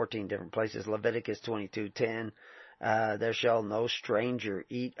say, 14 different places. Leviticus 22:10, there shall no stranger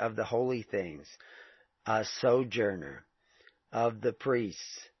eat of the holy things. A sojourner of the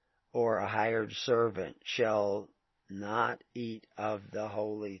priests or a hired servant shall not eat of the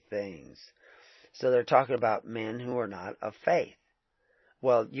holy things. So they're talking about men who are not of faith.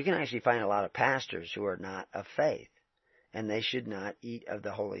 Well, you can actually find a lot of pastors who are not of faith, and they should not eat of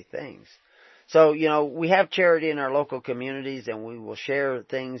the holy things. So, we have charity in our local communities, and we will share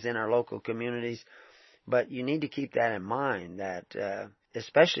things in our local communities, but you need to keep that in mind, that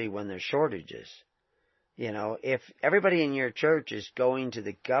especially when there's shortages. If everybody in your church is going to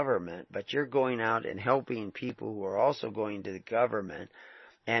the government, but you're going out and helping people who are also going to the government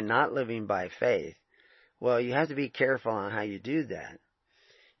and not living by faith, well, you have to be careful on how you do that.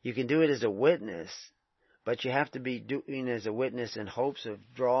 You can do it as a witness, but you have to be doing it as a witness in hopes of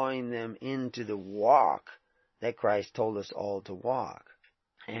drawing them into the walk that Christ told us all to walk,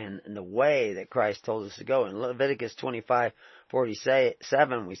 and the way that Christ told us to go. In Leviticus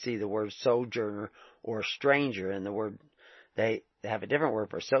 25:47, we see the word sojourner or stranger, and the word, they have a different word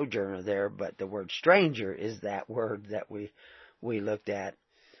for sojourner there, but the word stranger is that word that we looked at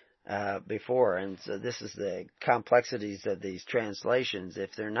before. And so this is the complexities of these translations.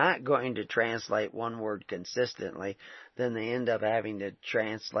 If they're not going to translate one word consistently, then they end up having to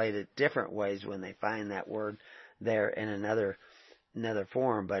translate it different ways when they find that word there in another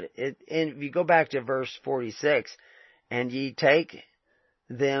form. But and if you go back to verse 46, and ye take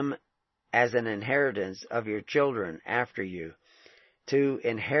them as an inheritance of your children after you, to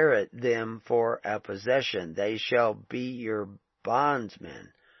inherit them for a possession, they shall be your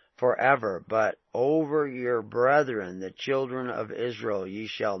bondsmen forever, but over your brethren, the children of Israel, ye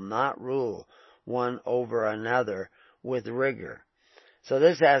shall not rule one over another with rigor. So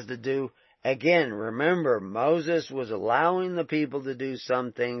this has to do, again, remember, Moses was allowing the people to do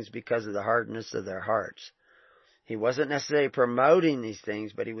some things because of the hardness of their hearts. He wasn't necessarily promoting these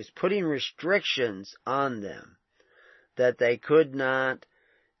things, but he was putting restrictions on them that they could not,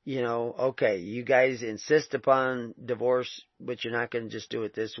 okay, you guys insist upon divorce, but you're not going to just do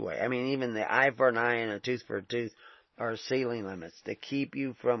it this way. I mean, even the eye for an eye and a tooth for a tooth are ceiling limits to keep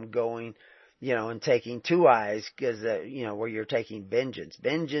you from going, and taking two eyes, because, where you're taking vengeance.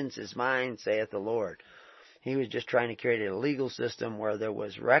 Vengeance is mine, saith the Lord. He was just trying to create a legal system where there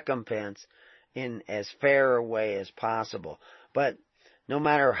was recompense in as fair a way as possible. But No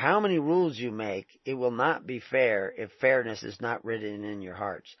matter how many rules you make, it will not be fair if fairness is not written in your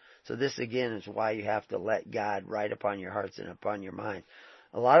hearts. So this again is why you have to let God write upon your hearts and upon your mind.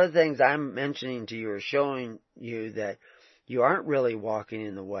 A lot of things I'm mentioning to you are showing you that you aren't really walking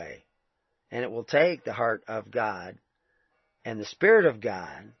in the way. And it will take the heart of God and the Spirit of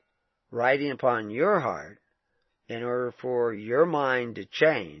God writing upon your heart in order for your mind to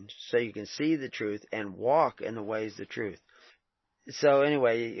change so you can see the truth and walk in the ways of the truth. So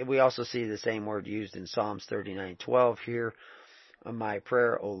anyway, we also see the same word used in Psalms 39:12 here. My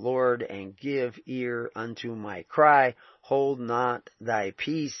prayer, O Lord, and give ear unto my cry. Hold not thy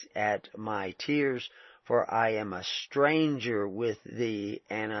peace at my tears, for I am a stranger with thee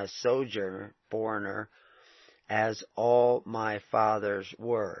and a sojourner, foreigner, as all my fathers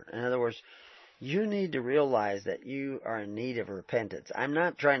were. In other words, you need to realize that you are in need of repentance. I'm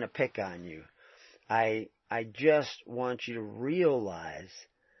not trying to pick on you. I just want you to realize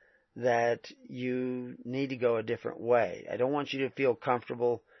that you need to go a different way. I don't want you to feel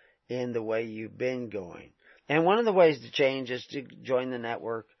comfortable in the way you've been going. And one of the ways to change is to join the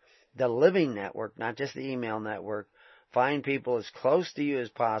network, the living network, not just the email network. Find people as close to you as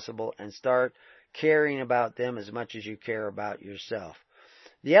possible and start caring about them as much as you care about yourself.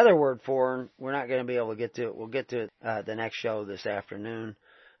 The other word, foreign, we're not going to be able to get to it. We'll get to it the next show this afternoon.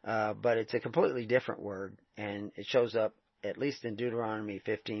 But it's a completely different word, and it shows up at least in Deuteronomy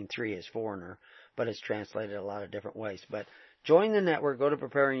 15:3 as foreigner, but it's translated a lot of different ways. But join the network. Go to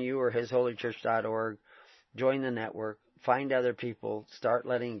preparingyou or hisholychurch.org. Join the network. Find other people. Start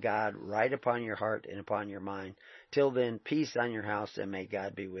letting God write upon your heart and upon your mind. Till then, peace on your house, and may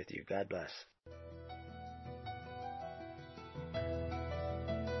God be with you. God bless.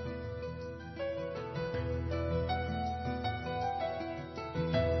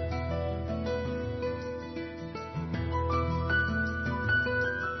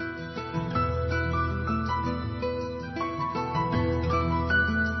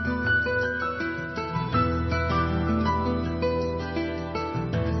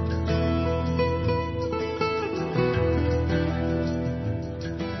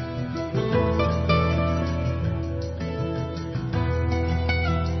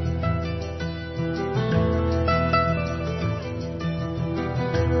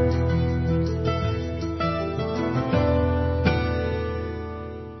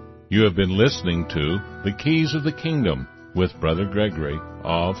 You have been listening to The Keys of the Kingdom with Brother Gregory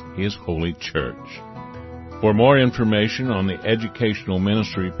of His Holy Church. For more information on the educational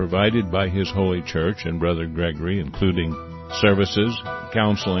ministry provided by His Holy Church and Brother Gregory, including services,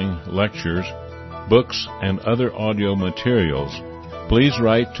 counseling, lectures, books, and other audio materials, please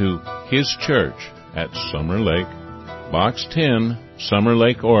write to His Church at Summer Lake, Box 10, Summer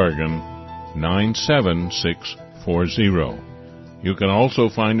Lake, Oregon, 97640. You can also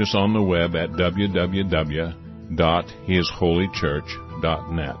find us on the web at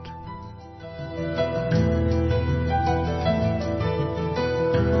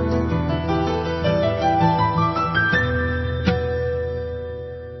www.hisholychurch.net.